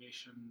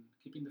motivation,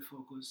 keeping the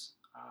focus.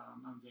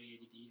 I'm very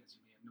ADD, as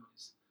you may have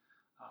noticed.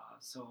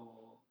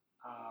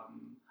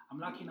 I'm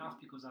lucky enough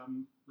because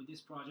with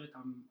this project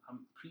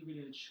I'm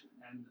privileged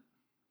and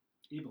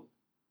able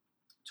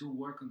to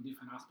work on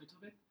different aspects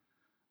of it,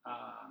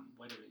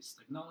 whether it's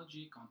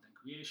technology, content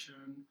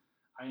creation.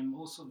 I am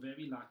also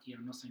very lucky.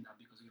 I'm not saying that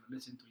because you're going to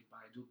listen to it, but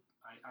I do.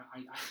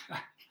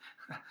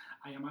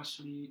 I am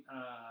actually.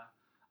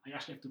 I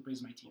actually have to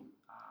praise my team.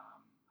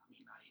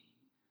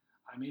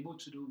 We're able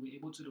to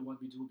do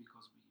what we do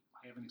because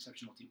I have an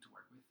exceptional team to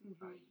work with.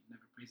 I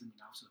never praise them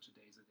enough, so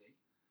today is the day.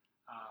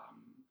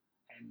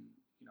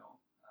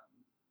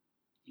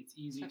 It's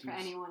easy for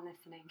anyone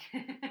listening.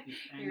 If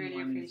we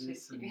really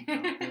appreciate you.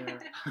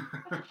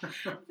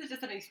 This is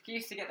just an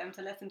excuse to get them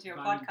to listen to your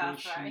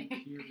podcast, right?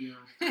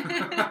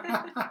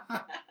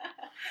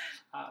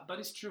 But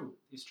it's true.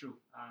 It's true.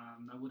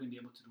 I wouldn't be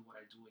able to do what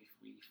I do if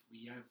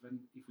we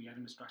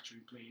hadn't a structure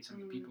in place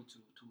and the people to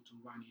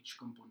run each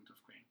component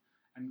of Crane.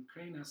 And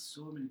Crane has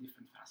so many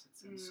different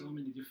facets and so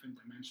many different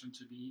dimensions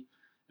to be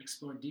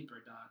explored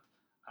deeper that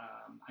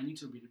I need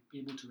to be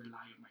able to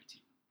rely on my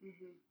team.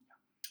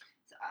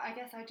 So I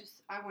guess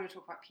I want to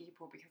talk about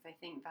people because I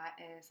think that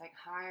is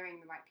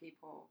hiring the right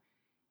people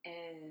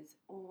is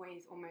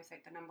always almost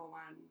the number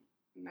one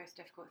most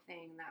difficult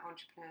thing that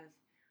entrepreneurs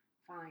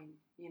find,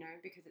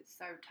 because it's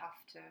so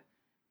tough to,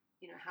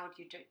 how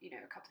do you,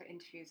 a couple of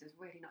interviews is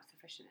really not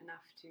sufficient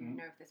enough to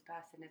know if this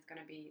person is going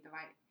to be the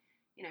right,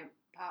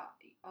 part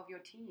of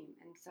your team.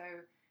 And so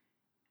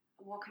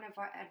what kind of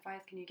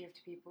advice can you give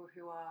to people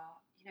who are,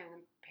 in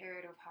the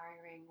period of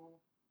hiring or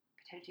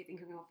potentially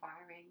thinking of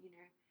firing,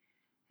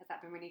 Has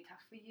that been really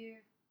tough for you?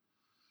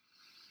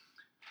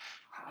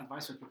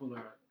 Advice for people who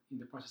are in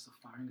the process of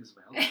firing as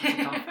well. It's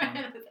a tough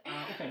one.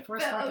 Okay, for a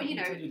start, I can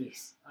tell you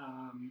this.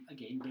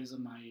 Again, based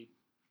on my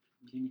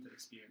limited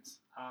experience,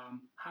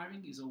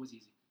 hiring is always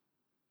easy.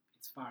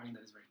 It's firing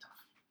that is very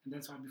tough. And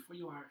that's why before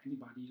you hire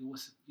anybody, you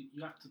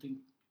have to think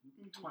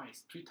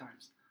twice, 3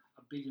 times,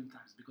 1 billion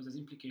times, because there's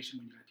implication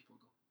when you let people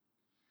go.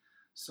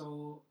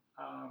 So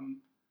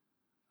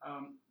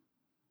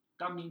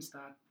that means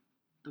that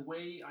the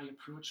way I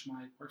approach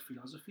my work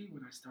philosophy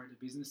when I start a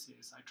business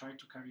is I try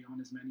to carry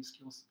on as many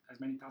skills, as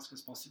many tasks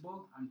as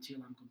possible until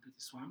I'm completely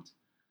swamped.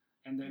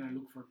 And then I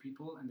look for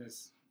people, and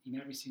there's in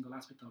every single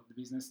aspect of the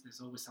business,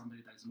 there's always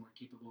somebody that is more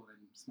capable and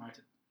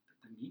smarter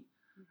than me.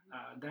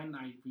 Then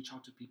I reach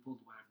out to people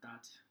who have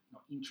that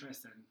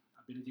interest and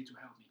ability to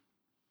help me.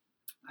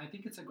 I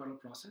think it's a gradual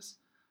process.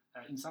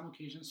 In some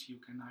occasions, you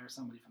can hire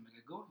somebody from the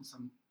get-go. In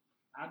some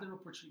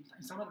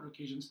other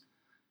occasions,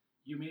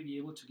 you may be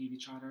able to give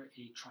each other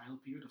a trial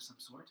period of some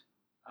sort,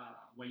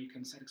 where you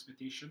can set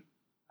expectation,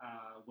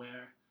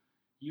 where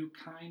you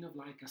kind of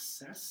like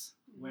assess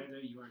whether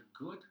you're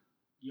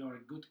a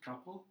good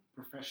couple,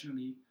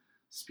 professionally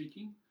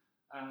speaking,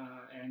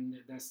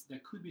 and there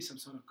could be some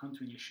sort of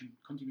continuation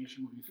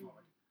moving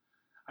forward.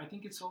 I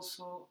think it's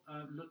also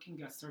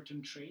looking at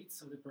certain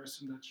traits of the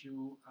person that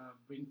you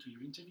bring to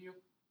your interview.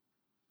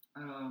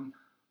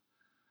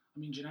 I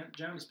mean,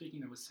 generally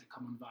speaking, I would say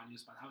common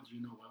values, but how do you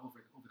know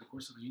over the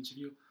course of the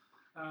interview?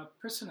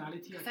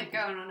 Personality. It's like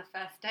going on a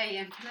first date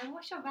and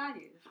what's your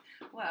values?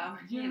 Well,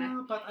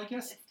 but I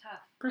guess it's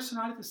tough.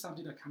 Personality is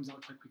something that comes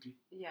out quite quickly.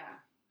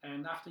 Yeah.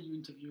 And after you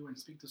interview and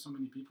speak to so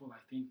many people, I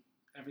think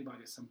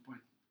everybody at some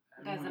point.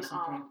 There's an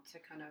art to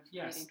kind of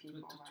reading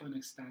people. Yes, to an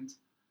extent.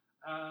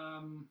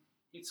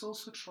 It's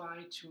also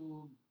try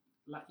to,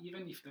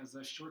 even if there's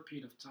a short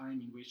period of time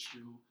in which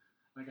you,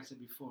 like I said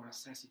before,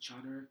 assess each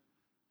other.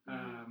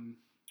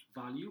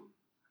 Value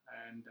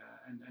and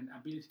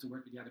ability to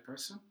work with the other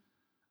person.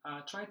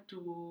 Try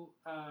to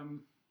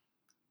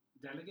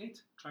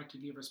delegate. Try to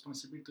give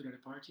responsibility to the other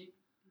party.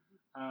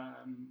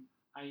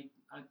 I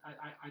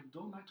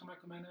don't like to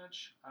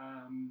micromanage.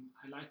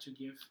 I like to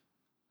give.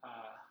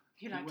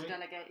 You like to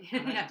delegate. I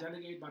like to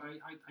delegate, but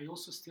I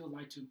also still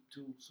like to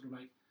sort of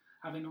like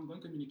have an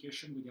ongoing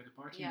communication with the other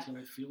party until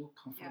I feel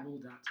comfortable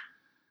that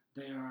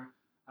they are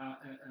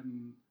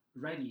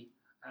ready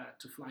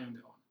to fly on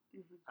their own.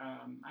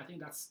 I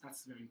think that's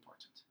very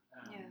important.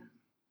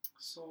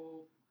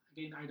 So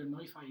again, I don't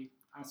know if I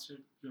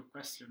answered your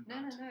question.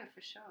 No,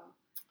 for sure.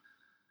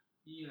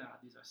 Yeah,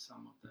 these are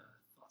some of the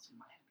thoughts in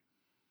my head.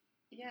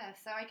 Yeah,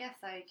 so I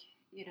guess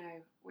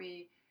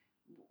we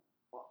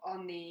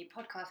on the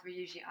podcast we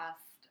usually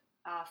ask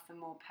some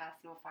more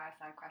personal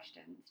fireside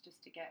questions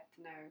just to get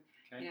to know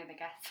the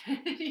guest.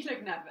 You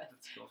look nervous.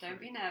 Don't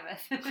be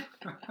nervous.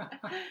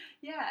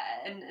 Yeah,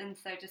 and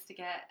so just to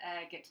get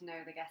to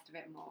know the guest a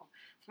bit more.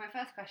 So my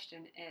first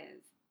question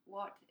is,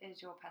 what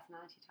is your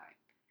personality type?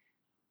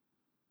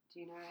 Do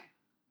you know it?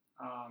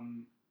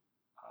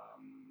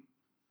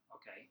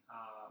 Okay.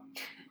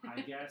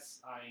 I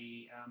guess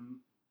I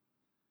am.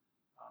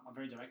 I'm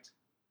very direct.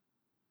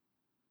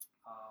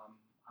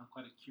 I'm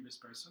quite a curious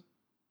person.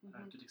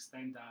 To the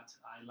extent that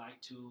I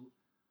like to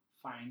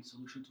find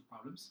solutions to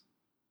problems.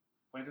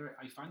 Whether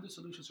I find the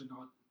solutions or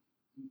not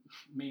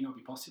may not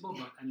be possible,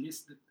 but at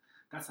least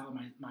that's how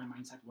my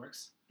mindset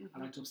works. I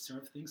like to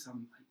observe things. I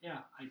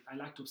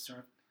like to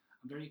observe.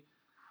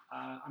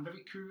 I'm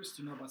very curious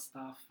to know about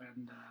stuff,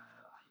 and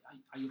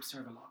I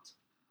observe a lot.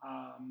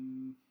 I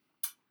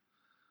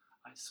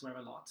swear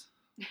a lot.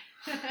 Is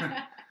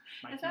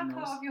that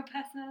part of your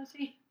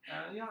personality?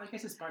 Yeah, I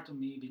guess it's part of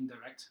me being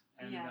direct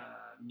and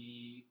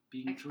me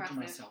being true to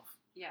myself.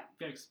 Yeah.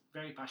 Very,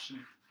 very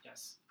passionate.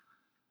 Yes.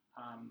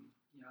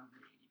 Very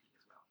needy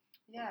as well.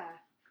 Yeah.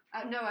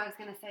 No, I was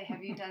going to say,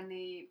 have you done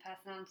the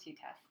personality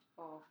test,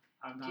 or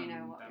do you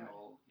know what them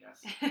all?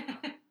 Yes.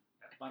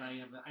 But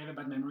I have a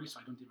bad memory, so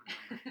I don't even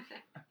remember.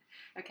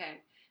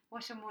 Okay.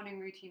 What's your morning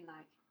routine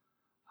like?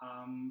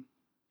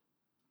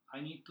 I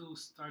need to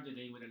start the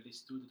day with at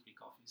least 2 to 3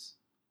 coffees.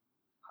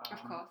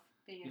 Of course,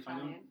 being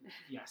Italian.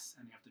 Yes,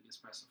 and you have to be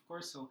espresso, of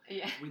course. So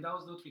yeah.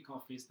 Without those 3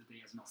 coffees, the day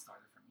has not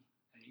started for me.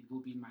 It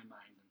will be in my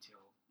mind until...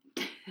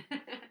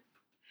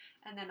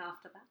 And then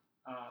after that?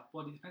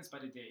 Well, it depends by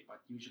the day,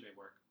 but usually I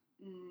work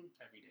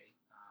every day.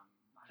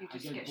 You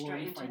just I get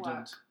bored if I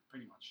don't,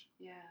 pretty much.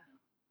 Yeah.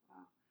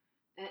 Wow.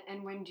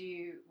 And when's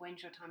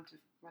your time to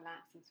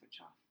relax and switch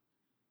off?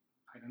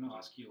 I don't know,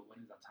 ask you, when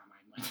is that time I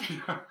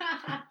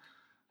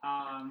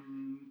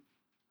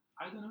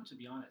I don't know, to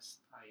be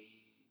honest.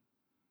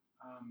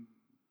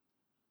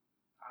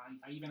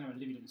 I even have a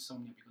little bit of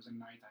insomnia because at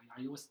night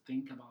I always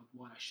think about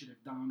what I should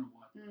have done or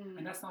what,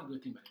 and that's not a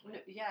good thing, by the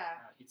way. Yeah,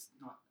 it's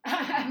not.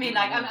 I mean,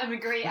 like I'm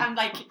agreeing. I'm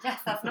like,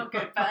 yes, that's not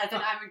good, but as in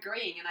I'm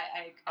agreeing, and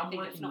I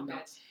think it's not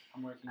good.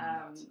 I'm working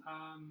on that.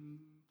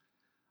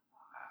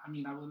 I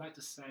mean, I would like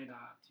to say that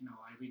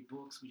I read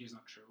books, which is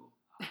not true.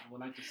 I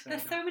would like to say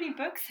there's so many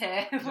books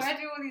here. Where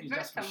do all these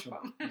books come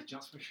from? It's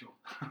just for sure.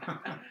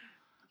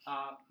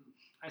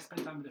 I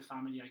spend time with the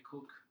family. I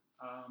cook.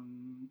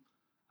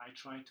 I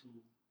try to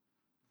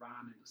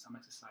run and do some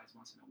exercise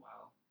once in a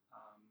while.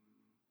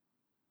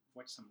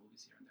 Watch some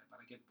movies here and there,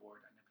 but I get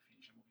bored. I never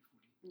finish a movie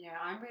fully. Yeah,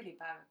 I'm really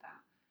bad at that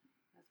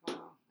as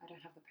well. I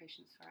don't have the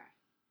patience for it.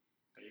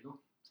 There you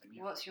go. Same here.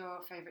 What's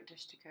your favourite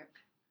dish to cook?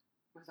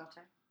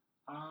 Risotto?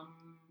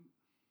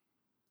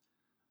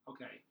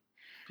 Okay.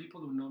 People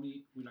who know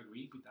me will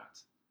agree with that.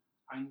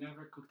 I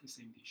never cook the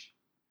same dish.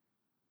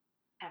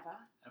 Ever?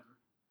 Ever.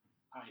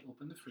 I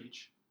open the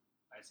fridge,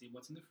 I see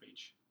what's in the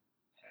fridge,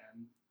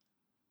 and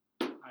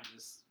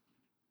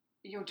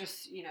You'll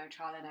just,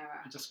 trial and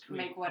error. I just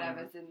make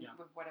whatever's in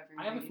with whatever.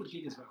 I have a food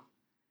gig as well.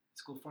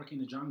 It's called Fork in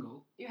the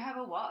Jungle. You have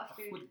a what? A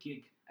food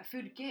gig. A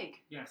food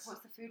gig? Yes.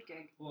 What's the food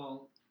gig?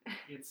 Well,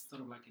 it's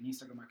sort of like an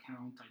Instagram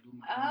account. I do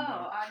my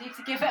I need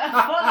to give it a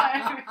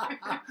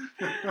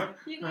follow.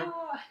 You know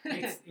what?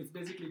 It's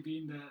basically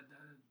been the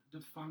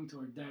defunct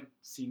or dead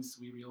since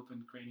we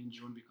reopened Crane in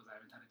June because I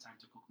haven't had the time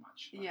to cook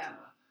much. But,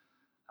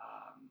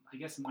 I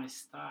guess my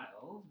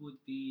style would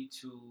be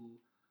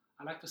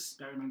I like to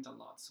experiment a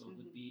lot, so it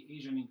would be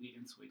Asian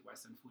ingredients with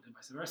Western food and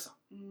vice versa.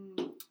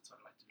 That's what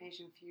I like to do.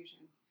 Asian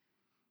fusion.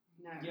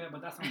 No. Yeah,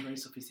 but that's not very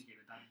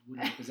sophisticated. That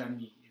wouldn't represent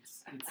me.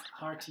 It's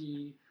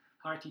hearty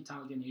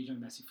Italian, Asian,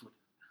 messy food.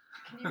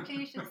 Can you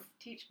please just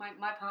teach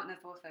my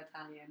partner's also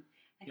Italian,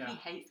 and he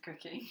hates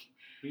cooking.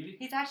 Really?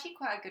 He's actually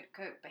quite a good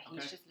cook, but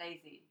he's just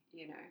lazy,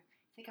 He's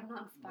like, I'm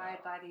not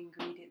inspired by the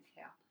ingredients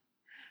here.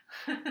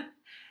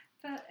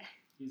 But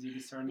is he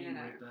discerning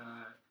with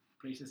the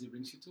places he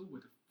brings you to,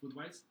 with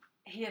food-wise?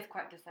 He is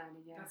quite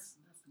discerning, yeah. That's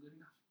good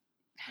enough.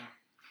 Yeah.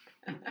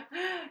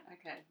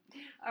 Okay.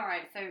 All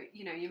right. So,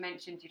 you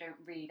mentioned you don't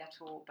read at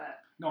all,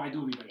 but... No, I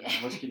do read.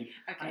 I was kidding.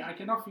 Okay. I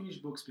cannot finish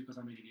books because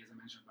I'm ADD, as I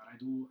mentioned, but I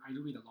do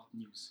read a lot of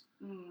news.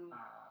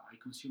 I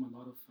consume a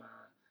lot of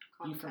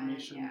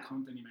information,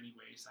 content in many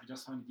ways. I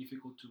just find it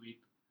difficult to read.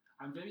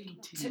 I'm very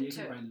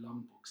intimidated by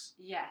long books.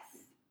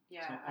 Yes.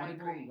 Yeah, so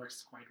Audible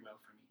works quite well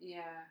for me.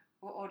 Yeah.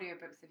 What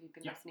audiobooks have you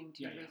been listening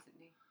to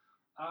recently?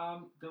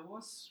 There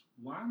was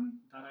one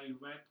that I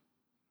read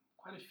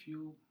quite a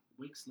few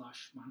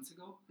weeks/months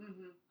ago.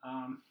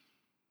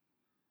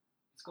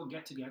 It's called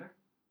Get Together.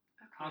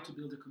 Okay. How to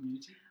Build a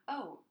Community.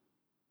 Oh,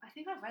 I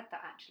think I've read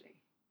that actually.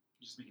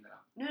 You're just making that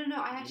up.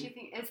 No. I actually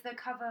think it's the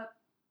cover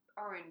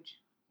orange.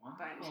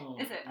 Wow.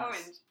 Is it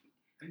orange?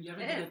 And you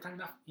haven't had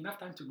enough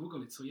time to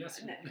Google it, so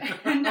yes. No,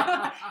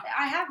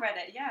 I have read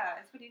it. Yeah,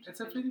 it's pretty interesting. It's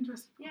a pretty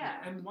interesting book.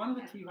 Yeah. And one of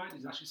the three writers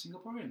is actually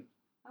Singaporean.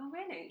 Oh,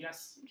 really?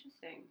 Yes.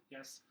 Interesting.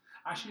 Yes.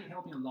 Actually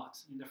helped me a lot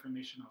in the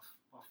formation of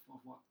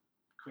what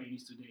Crane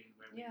is today and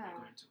where we're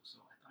going to. So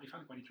I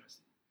found it quite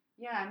interesting.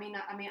 Yeah, I mean,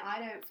 I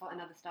don't, for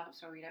another startup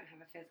story, we don't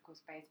have a physical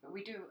space, but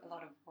we did a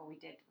lot of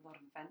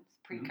events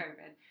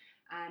pre-COVID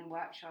and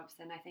workshops.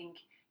 And I think,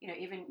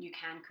 even you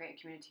can create a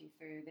community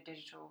through the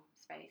digital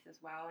space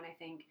as well. And I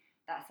think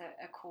that's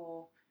a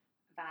core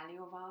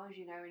value of ours,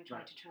 and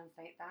trying to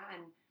translate that.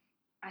 And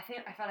I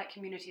feel like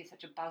community is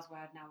such a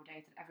buzzword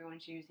nowadays that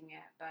everyone's using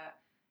it, but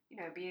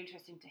it'd be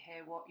interesting to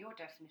hear what your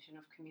definition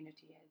of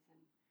community is.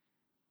 And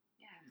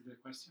is there a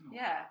question? Or?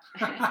 Yeah,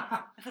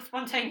 it's a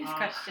spontaneous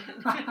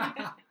question.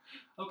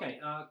 Okay,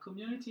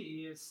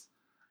 community is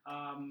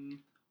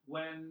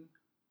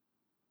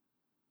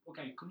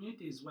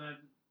community is when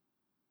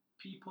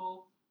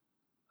people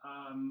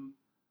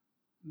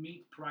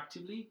meet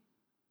proactively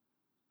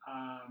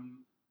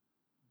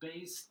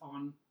based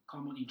on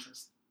common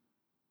interest.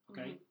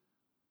 Okay,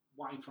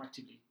 why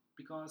proactively?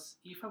 Because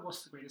if I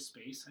was to create a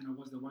space and I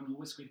was the one who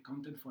always created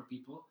content for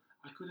people,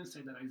 I couldn't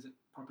say that is a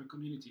proper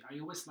community. I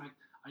always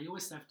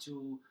have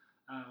to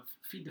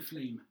feed the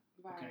flame.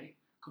 Right. Okay,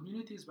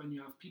 community is when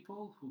you have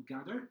people who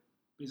gather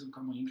based on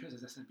common interests,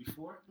 as I said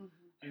before,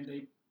 and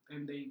they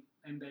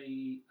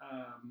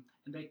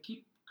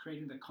keep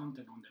creating the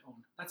content on their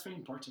own. That's very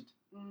important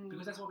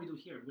because that's what we do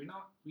here. We're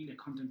not really a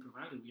content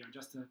provider. We are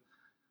just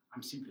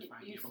I'm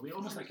simplifying here, but we're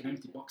almost like an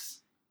empty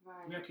box.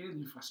 Right. We are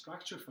creating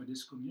infrastructure for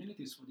these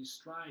communities, for these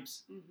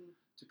tribes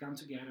to come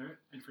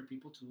together and for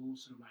people to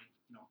sort of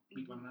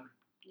meet one another.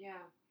 Yeah.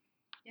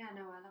 Yeah,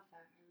 no, I love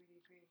that. I really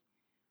agree.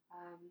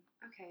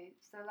 Okay,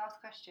 so last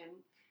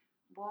question.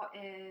 What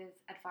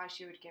is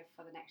advice you would give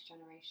for the next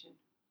generation?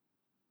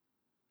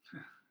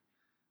 These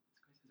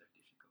questions are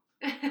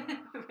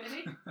difficult.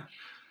 Really?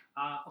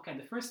 Okay,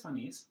 the first one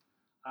is,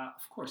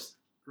 of course,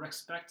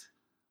 respect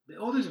the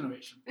older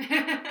generation.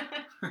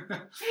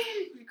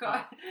 You've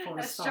got for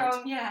a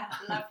strong,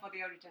 love for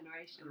the older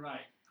generation.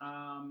 Right.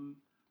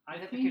 I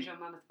think because your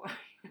mum is boy.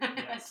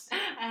 Yes.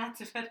 I had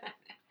to put that.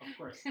 Of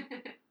course.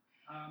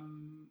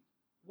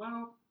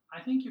 Well, I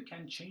think you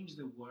can change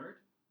the word.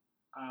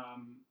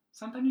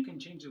 Sometimes you can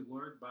change the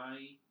word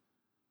by.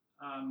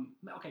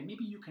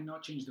 Maybe you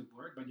cannot change the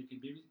word, but you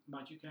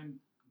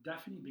can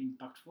definitely be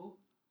impactful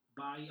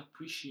by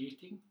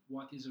appreciating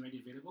what is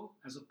already available,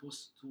 as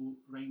opposed to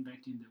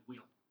reinventing the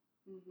wheel.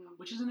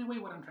 Which is in a way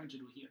what I'm trying to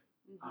do here.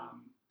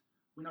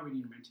 We're not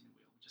really inventing the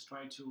wheel. We just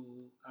try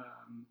to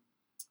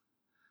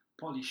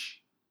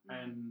polish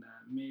and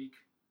make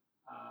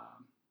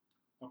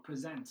or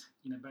present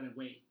in a better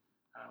way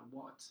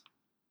what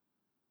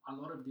a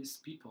lot of these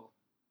people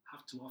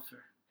have to offer.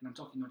 And I'm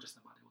talking not just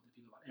about the older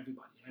people, about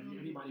everybody.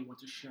 Everybody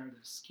wants to share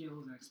their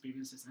skills and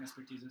experiences and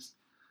expertises,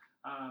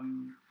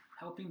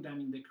 helping them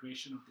in the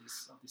creation of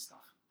this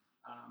stuff.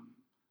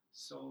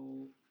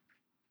 So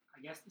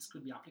I guess this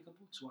could be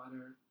applicable to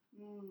other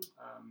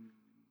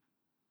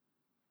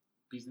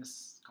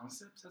business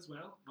concepts as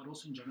well, but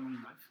also in general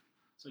in life.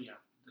 So yeah,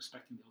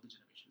 respecting the older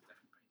generation is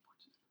definitely very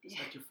important.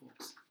 Respect your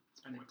folks.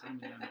 Spend more time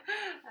with them.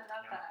 I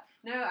love that.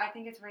 No, I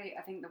think it's really,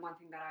 I think the one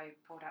thing that I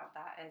pulled out of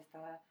that is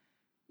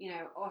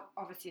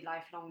obviously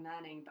lifelong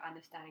learning, but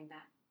understanding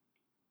that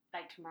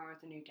like tomorrow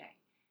is a new day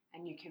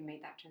and you can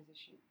make that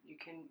transition. You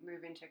can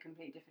move into a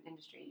completely different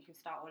industry. You can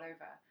start all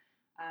over.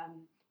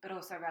 But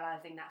also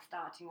realizing that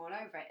starting all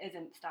over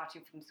isn't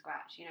starting from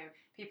scratch.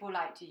 People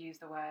like to use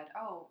the word,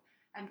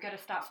 I'm going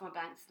to start from a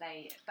blank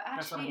slate. But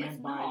actually,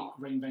 that's what I meant by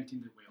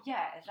reinventing the wheel.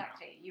 Yeah,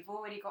 exactly. You've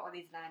already got all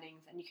these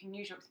learnings and you can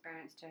use your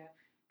experience to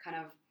kind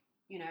of,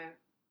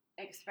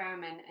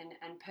 experiment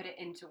and put it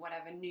into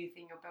whatever new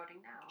thing you're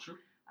building now. Sure.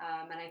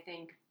 And I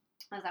think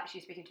I was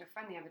actually speaking to a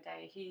friend the other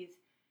day. He's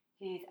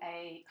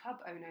a club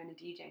owner and a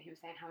DJ. And he was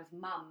saying how his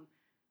mum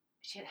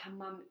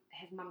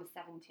is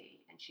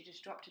 70 and she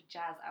just dropped a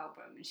jazz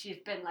album and she's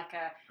been like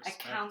a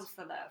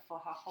counsellor for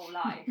her whole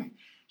life.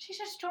 She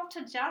just dropped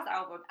a jazz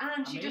album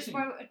and she just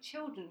wrote a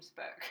children's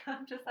book.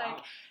 I'm just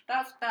like,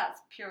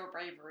 that's pure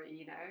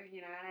bravery,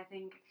 and I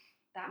think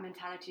that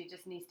mentality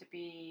just needs to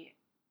be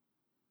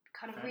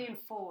kind of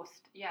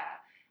reinforced,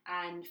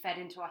 and fed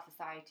into our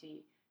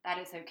society, that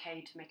it's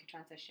okay to make a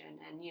transition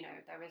and,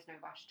 there is no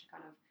rush to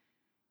kind of,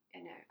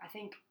 I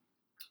think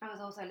I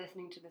was also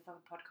listening to this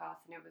other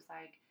podcast and it was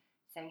like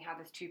saying how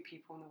there's two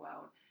people in the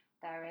world.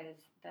 There is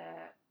the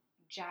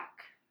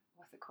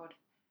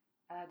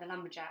the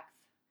lumberjacks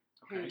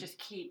who just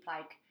keep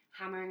like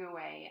hammering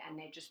away and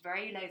they're just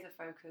very laser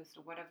focused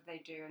or whatever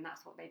they do, and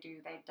that's what they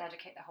do. They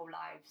dedicate their whole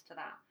lives to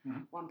that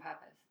one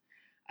purpose.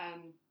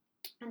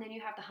 And then you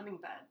have the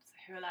hummingbirds,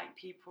 who are like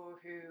people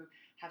who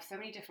have so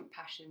many different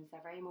passions. They're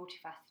very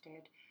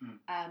multifaceted,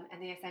 and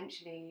they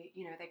essentially,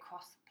 they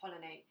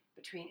cross-pollinate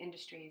between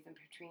industries and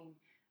between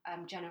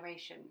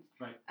generations.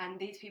 Right. And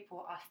these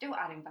people are still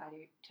adding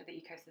value to the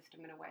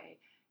ecosystem in a way,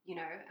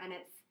 and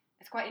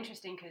it's quite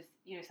interesting because,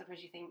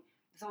 sometimes you think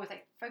it's always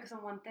like focus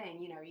on one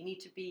thing. You need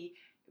to be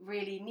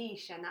really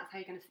niche, and that's how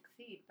you're going to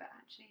succeed. But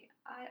actually,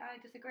 I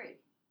disagree.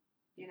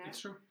 It's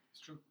true.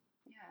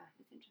 Yeah,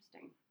 it's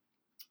interesting,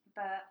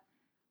 but.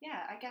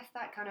 Yeah, I guess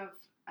that kind of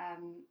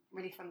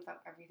really sums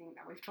up everything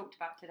that we've talked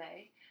about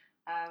today.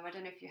 I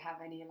don't know if you have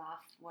any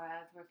last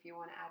words or if you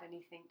want to add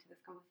anything to this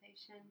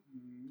conversation.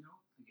 No,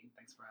 again,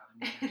 thanks for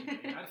having me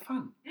today. I had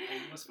fun.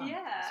 It was fun.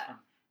 Yeah. It was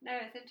fun. No,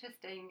 it's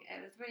interesting.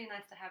 It was really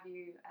nice to have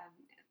you.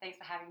 Thanks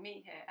for having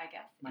me here, I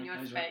guess, My in your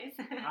pleasure. space.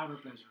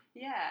 Our pleasure.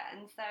 Yeah,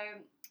 and so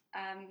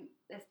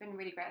it's been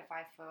really great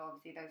advice for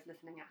obviously those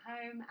listening at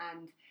home.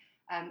 And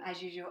as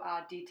usual,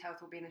 our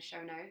details will be in the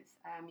show notes.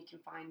 You can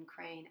find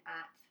Crane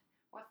at...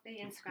 What's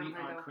the Instagram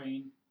handle?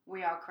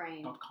 We are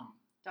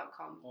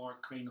Crane.com. Or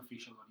Crane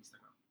Official on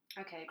Instagram.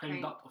 Okay.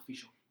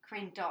 Crane.official.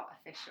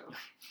 Crane.official.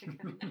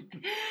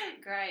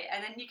 Great.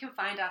 And then you can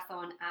find us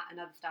on at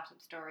Another Startup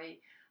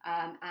Story.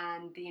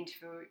 And the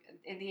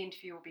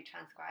interview will be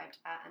transcribed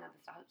at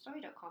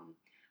anotherstartupstory.com.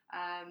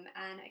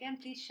 And again,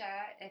 please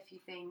share if you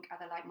think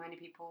other like-minded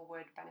people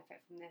would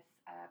benefit from this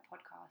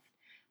podcast.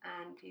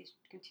 And please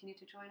continue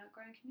to join our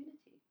growing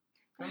community.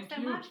 Thanks so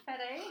much,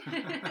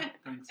 Fede.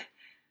 Thanks.